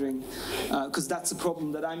just wondering, because that's a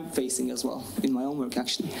problem that I'm facing as well in my own work,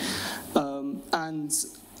 actually. And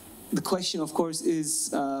the question, of course,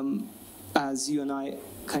 is, as you and I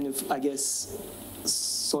kind of, I guess,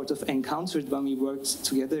 sort of encountered when we worked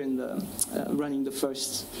together in the running the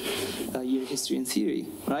first year history and theory,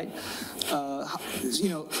 right?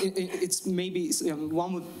 It's maybe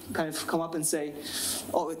one would kind of come up and say,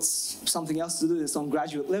 oh, it's something else to do this on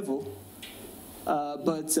graduate level,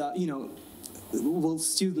 but will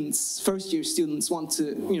students, first-year students, want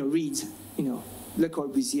to read Le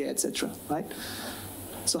Corbusier, etc., right?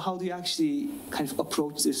 So how do you actually kind of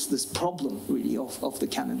approach this problem, really, of the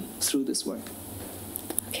canon through this work?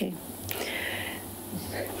 Okay.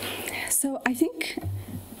 So I think,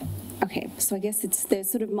 so I guess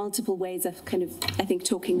there's sort of multiple ways of kind of, I think,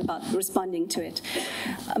 talking about responding to it.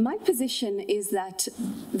 My position is that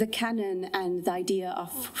the canon and the idea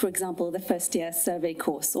of, for example, the first year survey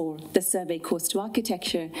course or the survey course to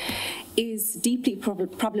architecture is deeply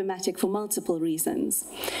problematic for multiple reasons.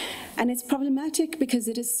 And it's problematic because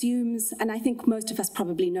it assumes, and I think most of us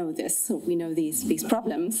probably know this, so we know these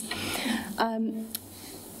problems.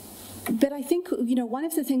 But I think, one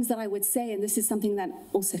of the things that I would say, and this is something that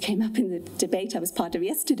also came up in the debate I was part of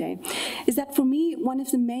yesterday, is that for me, one of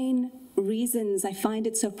the main reasons I find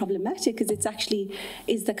it so problematic is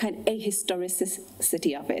is the kind of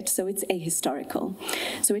ahistoricity of it. So it's ahistorical.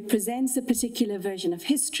 So it presents a particular version of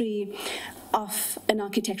history, of an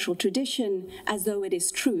architectural tradition, as though it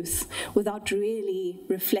is truth, without really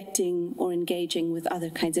reflecting or engaging with other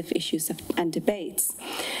kinds of issues and debates.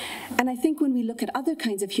 And I think when we look at other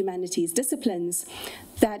kinds of humanities disciplines,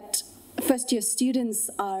 that first-year students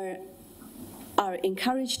are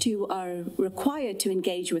encouraged to, are required to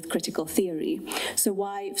engage with critical theory. So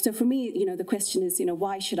for me, the question is,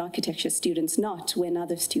 why should architecture students not when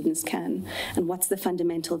other students can? And what's the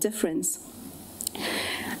fundamental difference?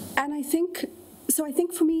 And I think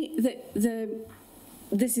for me,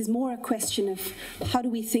 this is more a question of how do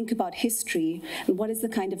we think about history, and what is the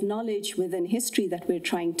kind of knowledge within history that we're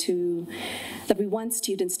trying to, that we want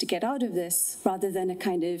students to get out of this, rather than a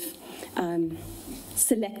kind of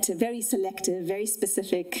selective, very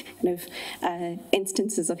specific kind of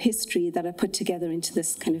instances of history that are put together into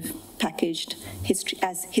this kind of packaged history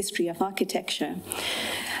as history of architecture.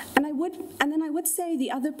 And then I would say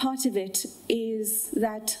the other part of it is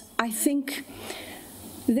that I think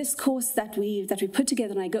this course that we put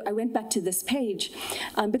together, and I went back to this page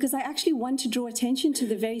because I actually want to draw attention to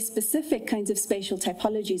the very specific kinds of spatial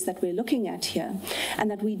typologies that we're looking at here,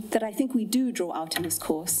 and that I think we do draw out in this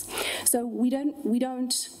course. So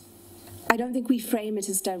I don't think we frame it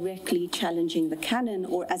as directly challenging the canon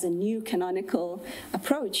or as a new canonical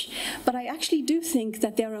approach, but I actually do think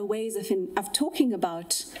that there are ways of talking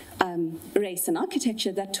about race and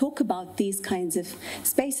architecture that talk about these kinds of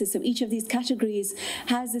spaces. So each of these categories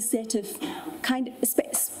has a set of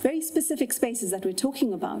very specific spaces that we're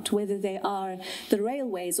talking about, whether they are the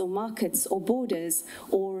railways or markets or borders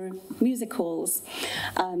or music halls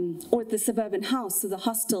or the suburban house or the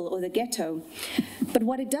hostel or the ghetto. But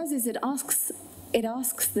what it does is it asks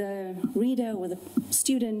the reader or the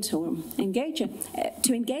student or engager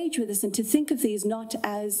to engage with this and to think of these not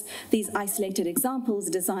as these isolated examples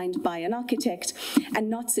designed by an architect and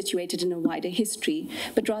not situated in a wider history,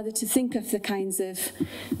 but rather to think of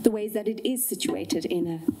the ways that it is situated in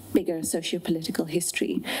a bigger socio-political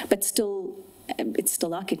history, but it's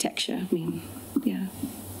still architecture. I mean, yeah.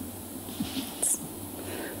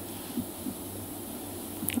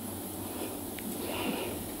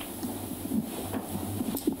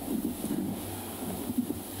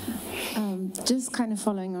 Just kind of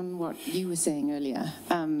following on what you were saying earlier,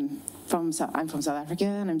 I'm from South Africa,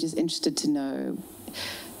 and I'm just interested to know,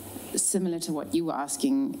 similar to what you were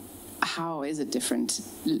asking, how is it different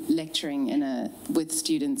lecturing with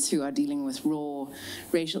students who are dealing with raw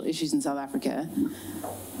racial issues in South Africa?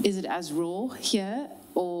 Is it as raw here,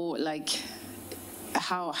 or like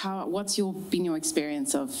what's been your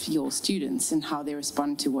experience of your students and how they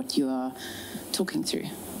respond to what you are talking through?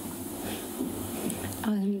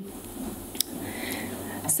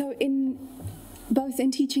 So both in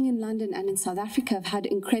teaching in London and in South Africa, I've had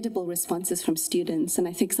incredible responses from students, and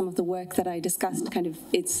I think some of the work that I discussed kind of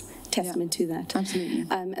it's testament to that. Absolutely.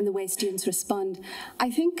 And the way students respond. I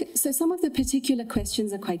think, so some of the particular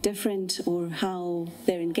questions are quite different, or how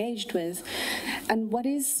they're engaged with. And what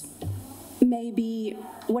is,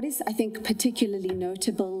 I think, particularly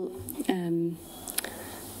notable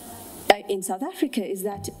in South Africa is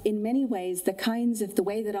that in many ways the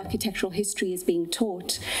way that architectural history is being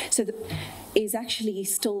taught is actually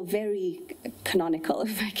still very canonical,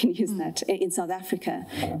 if I can use that, in South Africa,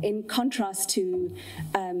 in contrast to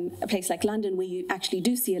a place like London, where you actually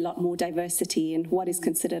do see a lot more diversity in what is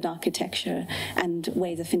considered architecture and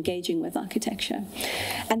ways of engaging with architecture.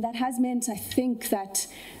 And that has meant, I think, that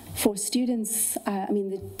for students,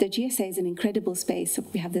 the GSA is an incredible space.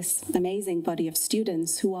 We have this amazing body of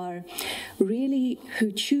students who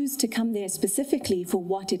choose to come there specifically for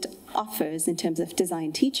what it offers in terms of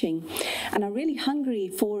design teaching, and are really hungry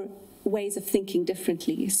for ways of thinking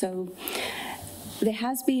differently. So there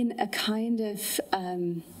has been a kind of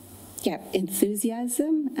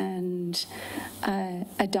enthusiasm and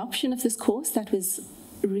adoption of this course that was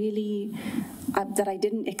really that I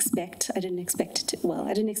didn't expect. I didn't expect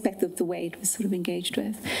the way it was sort of engaged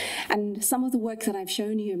with. And some of the work that I've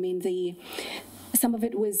shown you, some of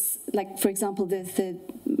it was like, for example, the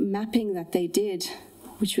mapping that they did,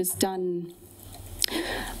 which was done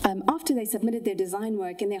after they submitted their design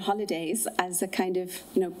work in their holidays as a kind of,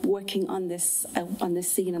 working on this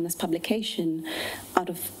scene, on this publication out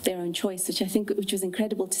of their own choice, which was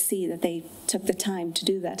incredible to see that they took the time to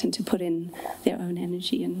do that and to put in their own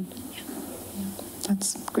energy. And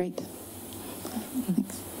that's great.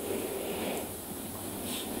 Thanks.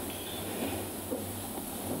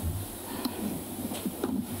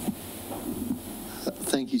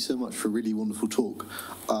 Thank you so much for a really wonderful talk.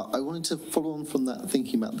 I wanted to follow on from that,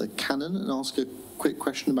 thinking about the canon, and ask a quick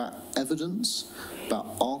question about evidence,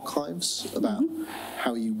 about archives, about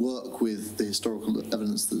how you work with the historical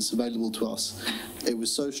evidence that's available to us. It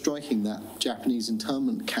was so striking, that Japanese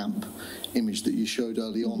internment camp image that you showed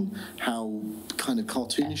early on, how kind of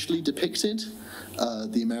cartoonishly depicted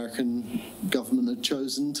the American government had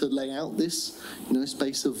chosen to lay out this,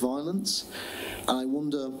 space of violence. And I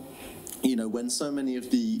wonder, when so many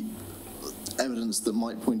of the evidence that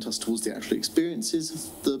might point us towards the actual experiences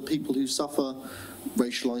of the people who suffer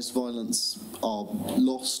racialized violence are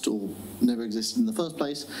lost or never existed in the first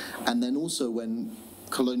place, and then also when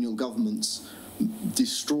colonial governments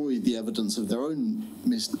destroyed the evidence of their own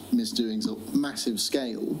misdoings at massive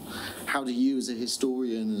scale, how do you as a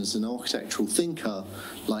historian, as an architectural thinker,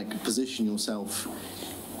 like position yourself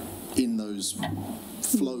in those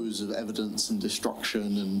flows of evidence and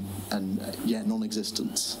destruction and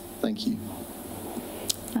non-existence? Thank you.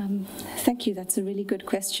 Thank you. That's a really good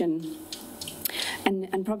question.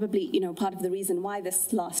 And probably, part of the reason why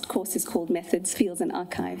this last course is called Methods, Fields and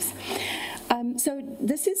Archives. So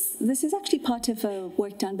this is actually part of a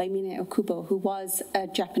work done by Mine Okubo, who was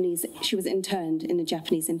she was interned in a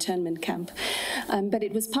Japanese internment camp. But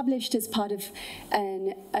it was published as part of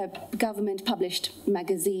a government-published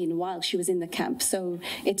magazine while she was in the camp. So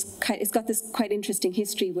it's got this quite interesting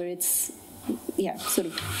history where it's sort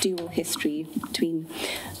of dual history between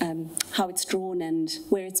how it's drawn and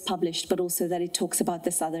where it's published, but also that it talks about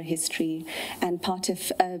this other history and part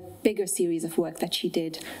of a bigger series of work that she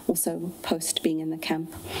did also post being in the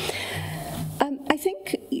camp. I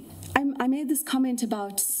think I made this comment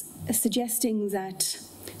about suggesting that,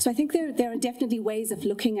 so I think there are definitely ways of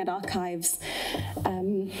looking at archives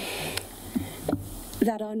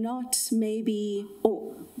that are not maybe,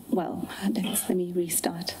 let me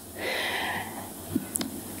restart.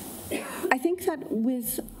 I think that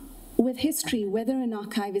with history, whether an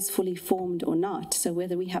archive is fully formed or not, so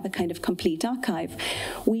whether we have a kind of complete archive,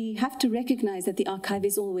 we have to recognize that the archive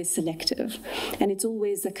is always selective, and it's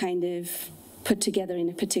always a kind of put together in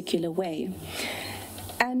a particular way.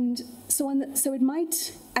 And so it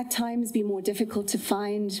might at times be more difficult to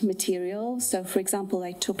find material. So, for example,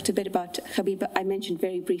 I talked a bit about I mentioned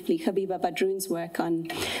very briefly Habiba Badroun's work on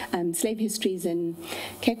slave histories in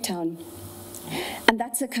Cape Town. And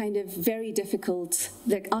that's a kind of very difficult,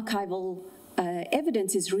 the archival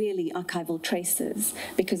evidence is really archival traces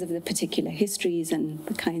because of the particular histories and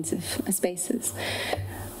the kinds of spaces.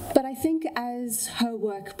 But I think, as her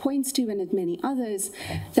work points to, and as many others,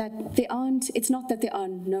 that it's not that there are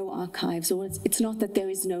no archives, or it's not that there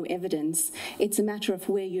is no evidence. It's a matter of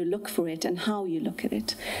where you look for it and how you look at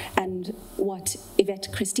it, and what Yvette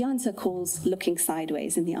Christianse calls looking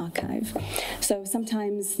sideways in the archive. So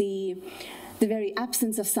sometimes the very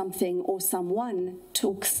absence of something or someone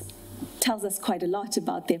tells us quite a lot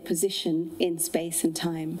about their position in space and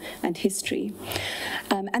time and history.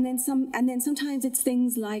 And then sometimes it's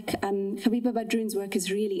things like Habiba Badroun's work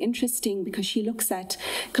is really interesting because she looks at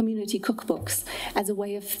community cookbooks as a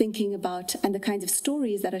way of thinking about, and the kinds of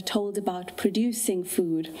stories that are told about producing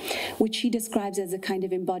food, which she describes as a kind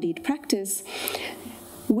of embodied practice,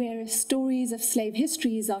 where stories of slave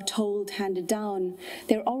histories are told, handed down.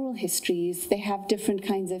 They're oral histories. They have different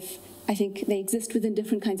kinds of, I think they exist within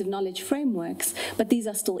different kinds of knowledge frameworks, but these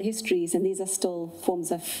are still histories, and these are still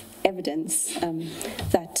forms of evidence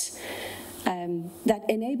that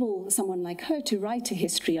enable someone like her to write a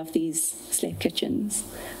history of these slave kitchens.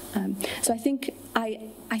 So I think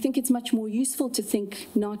it's much more useful to think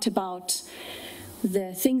not about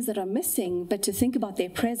the things that are missing, but to think about their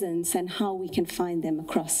presence and how we can find them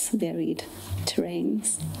across varied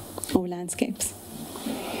terrains or landscapes.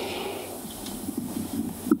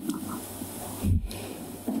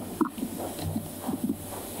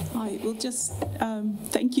 I will just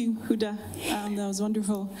thank you, Huda. That was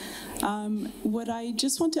wonderful. What I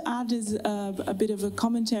just want to add is a bit of a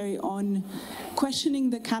commentary on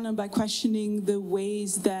questioning the canon by questioning the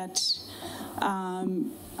ways that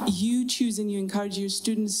you choose and you encourage your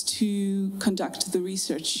students to conduct the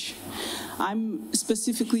research. I'm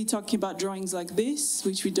specifically talking about drawings like this,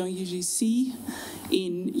 which we don't usually see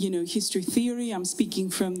in, history theory. I'm speaking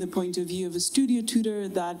from the point of view of a studio tutor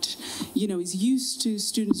that, is used to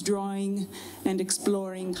students drawing and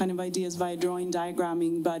exploring kind of ideas via drawing,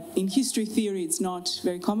 diagramming, but in history theory, it's not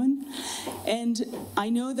very common. And I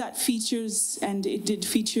know that features, and it did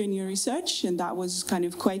feature in your research, and that was kind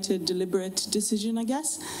of quite a deliberate decision, I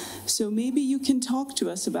guess. So maybe you can talk to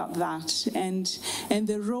us about that and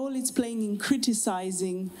the role it's playing in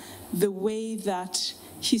criticizing the way that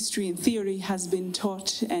history and theory has been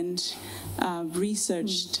taught and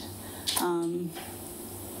researched.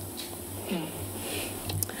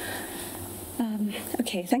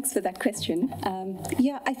 Okay, thanks for that question.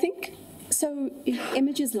 I think so.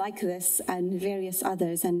 Images like this and various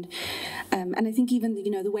others, and I think even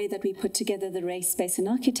the way that we put together the race, space, and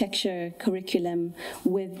architecture curriculum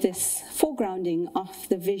with this foregrounding of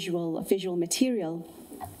the visual material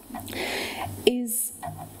is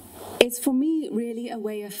for me really a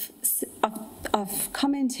way of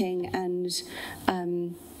commenting and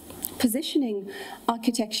positioning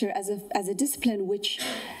architecture as a discipline which.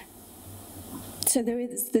 So there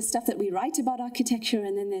is the stuff that we write about architecture,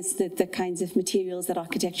 and then there's the kinds of materials that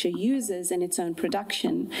architecture uses in its own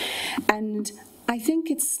production. And I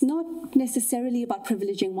think it's not necessarily about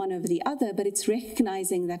privileging one over the other, but it's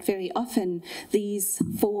recognizing that very often these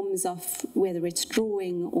forms of, whether it's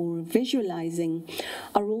drawing or visualizing,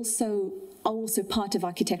 are also part of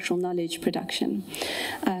architectural knowledge production,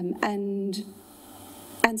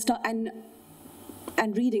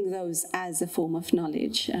 and reading those as a form of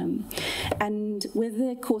knowledge. And with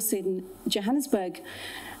the course in Johannesburg,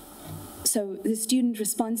 so the student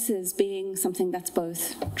responses being something that's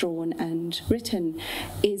both drawn and written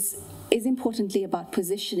is importantly about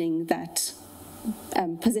positioning that,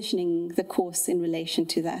 positioning the course in relation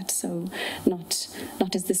to that. So not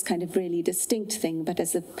as this kind of really distinct thing, but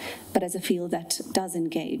as a field that does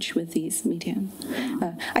engage with these media.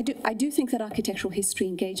 I do think that architectural history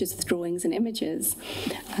engages with drawings and images,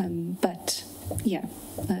 but yeah,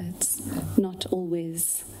 it's not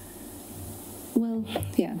always. Well,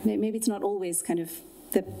 yeah, maybe it's not always kind of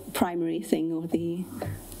the primary thing or the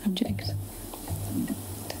object.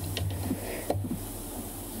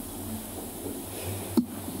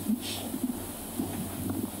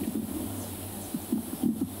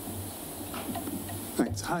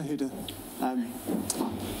 Thanks. Hi, Huda.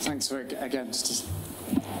 Thanks for, again, just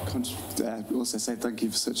to also say thank you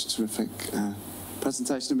for such a terrific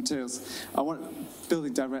presentation of materials.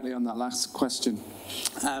 Building directly on that last question,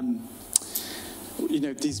 you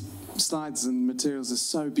know, these slides and materials are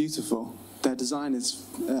so beautiful. Their design is,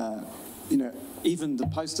 you know, even the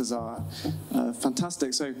posters are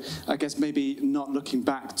fantastic. So I guess maybe not looking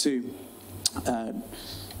back to,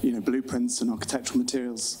 you know, blueprints and architectural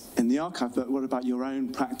materials in the archive, but what about your own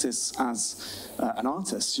practice as an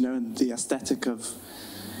artist, you know, and the aesthetic of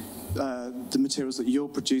the materials that you're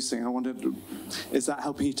producing? I wondered, is that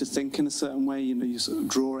helping you to think in a certain way? You know, you're sort of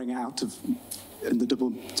drawing out of, in the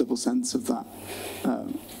double sense of that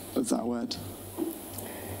word.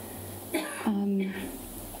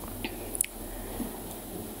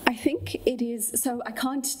 I think it is, so I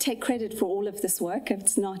can't take credit for all of this work.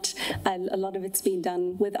 It's not, a lot of it's been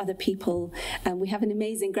done with other people. We have an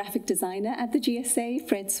amazing graphic designer at the GSA,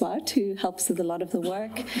 Fred Swart, who helps with a lot of the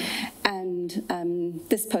work. And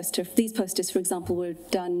these posters, for example, were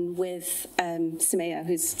done with Simea,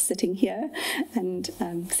 who's sitting here, and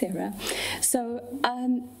Sarah. So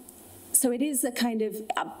it is a kind of,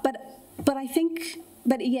 but I think,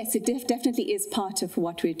 but yes, it definitely is part of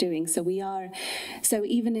what we're doing. So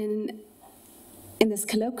even in this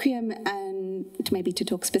colloquium, and maybe to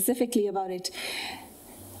talk specifically about it,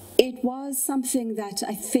 it was something that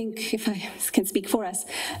I think, if I can speak for us,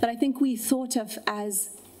 that I think we thought of as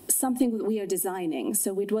something that we are designing.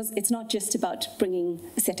 So it's not just about bringing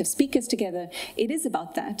a set of speakers together. It is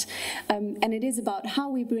about that. And it is about how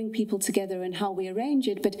we bring people together and how we arrange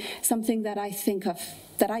it, but something that I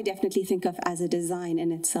definitely think of as a design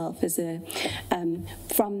in itself, as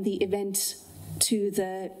from the event to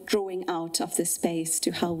the drawing out of the space,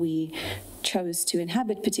 to how we chose to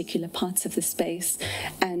inhabit particular parts of the space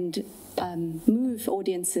and move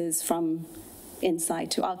audiences from inside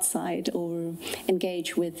to outside, or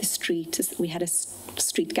engage with the street. We had a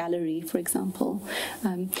street gallery, for example.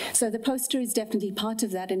 So the poster is definitely part of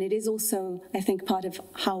that, and it is also, I think, part of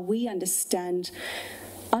how we understand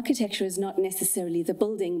architecture is not necessarily the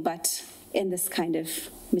building, but in this kind of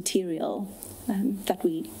material that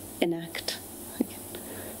we enact.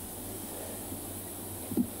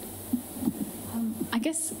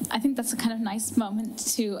 I think that's a kind of nice moment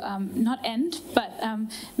to not end, but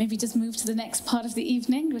maybe just move to the next part of the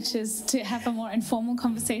evening, which is to have a more informal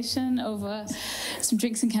conversation over some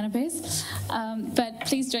drinks and canapes. But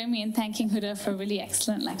please join me in thanking Huda for a really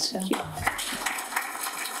excellent lecture. Thank you.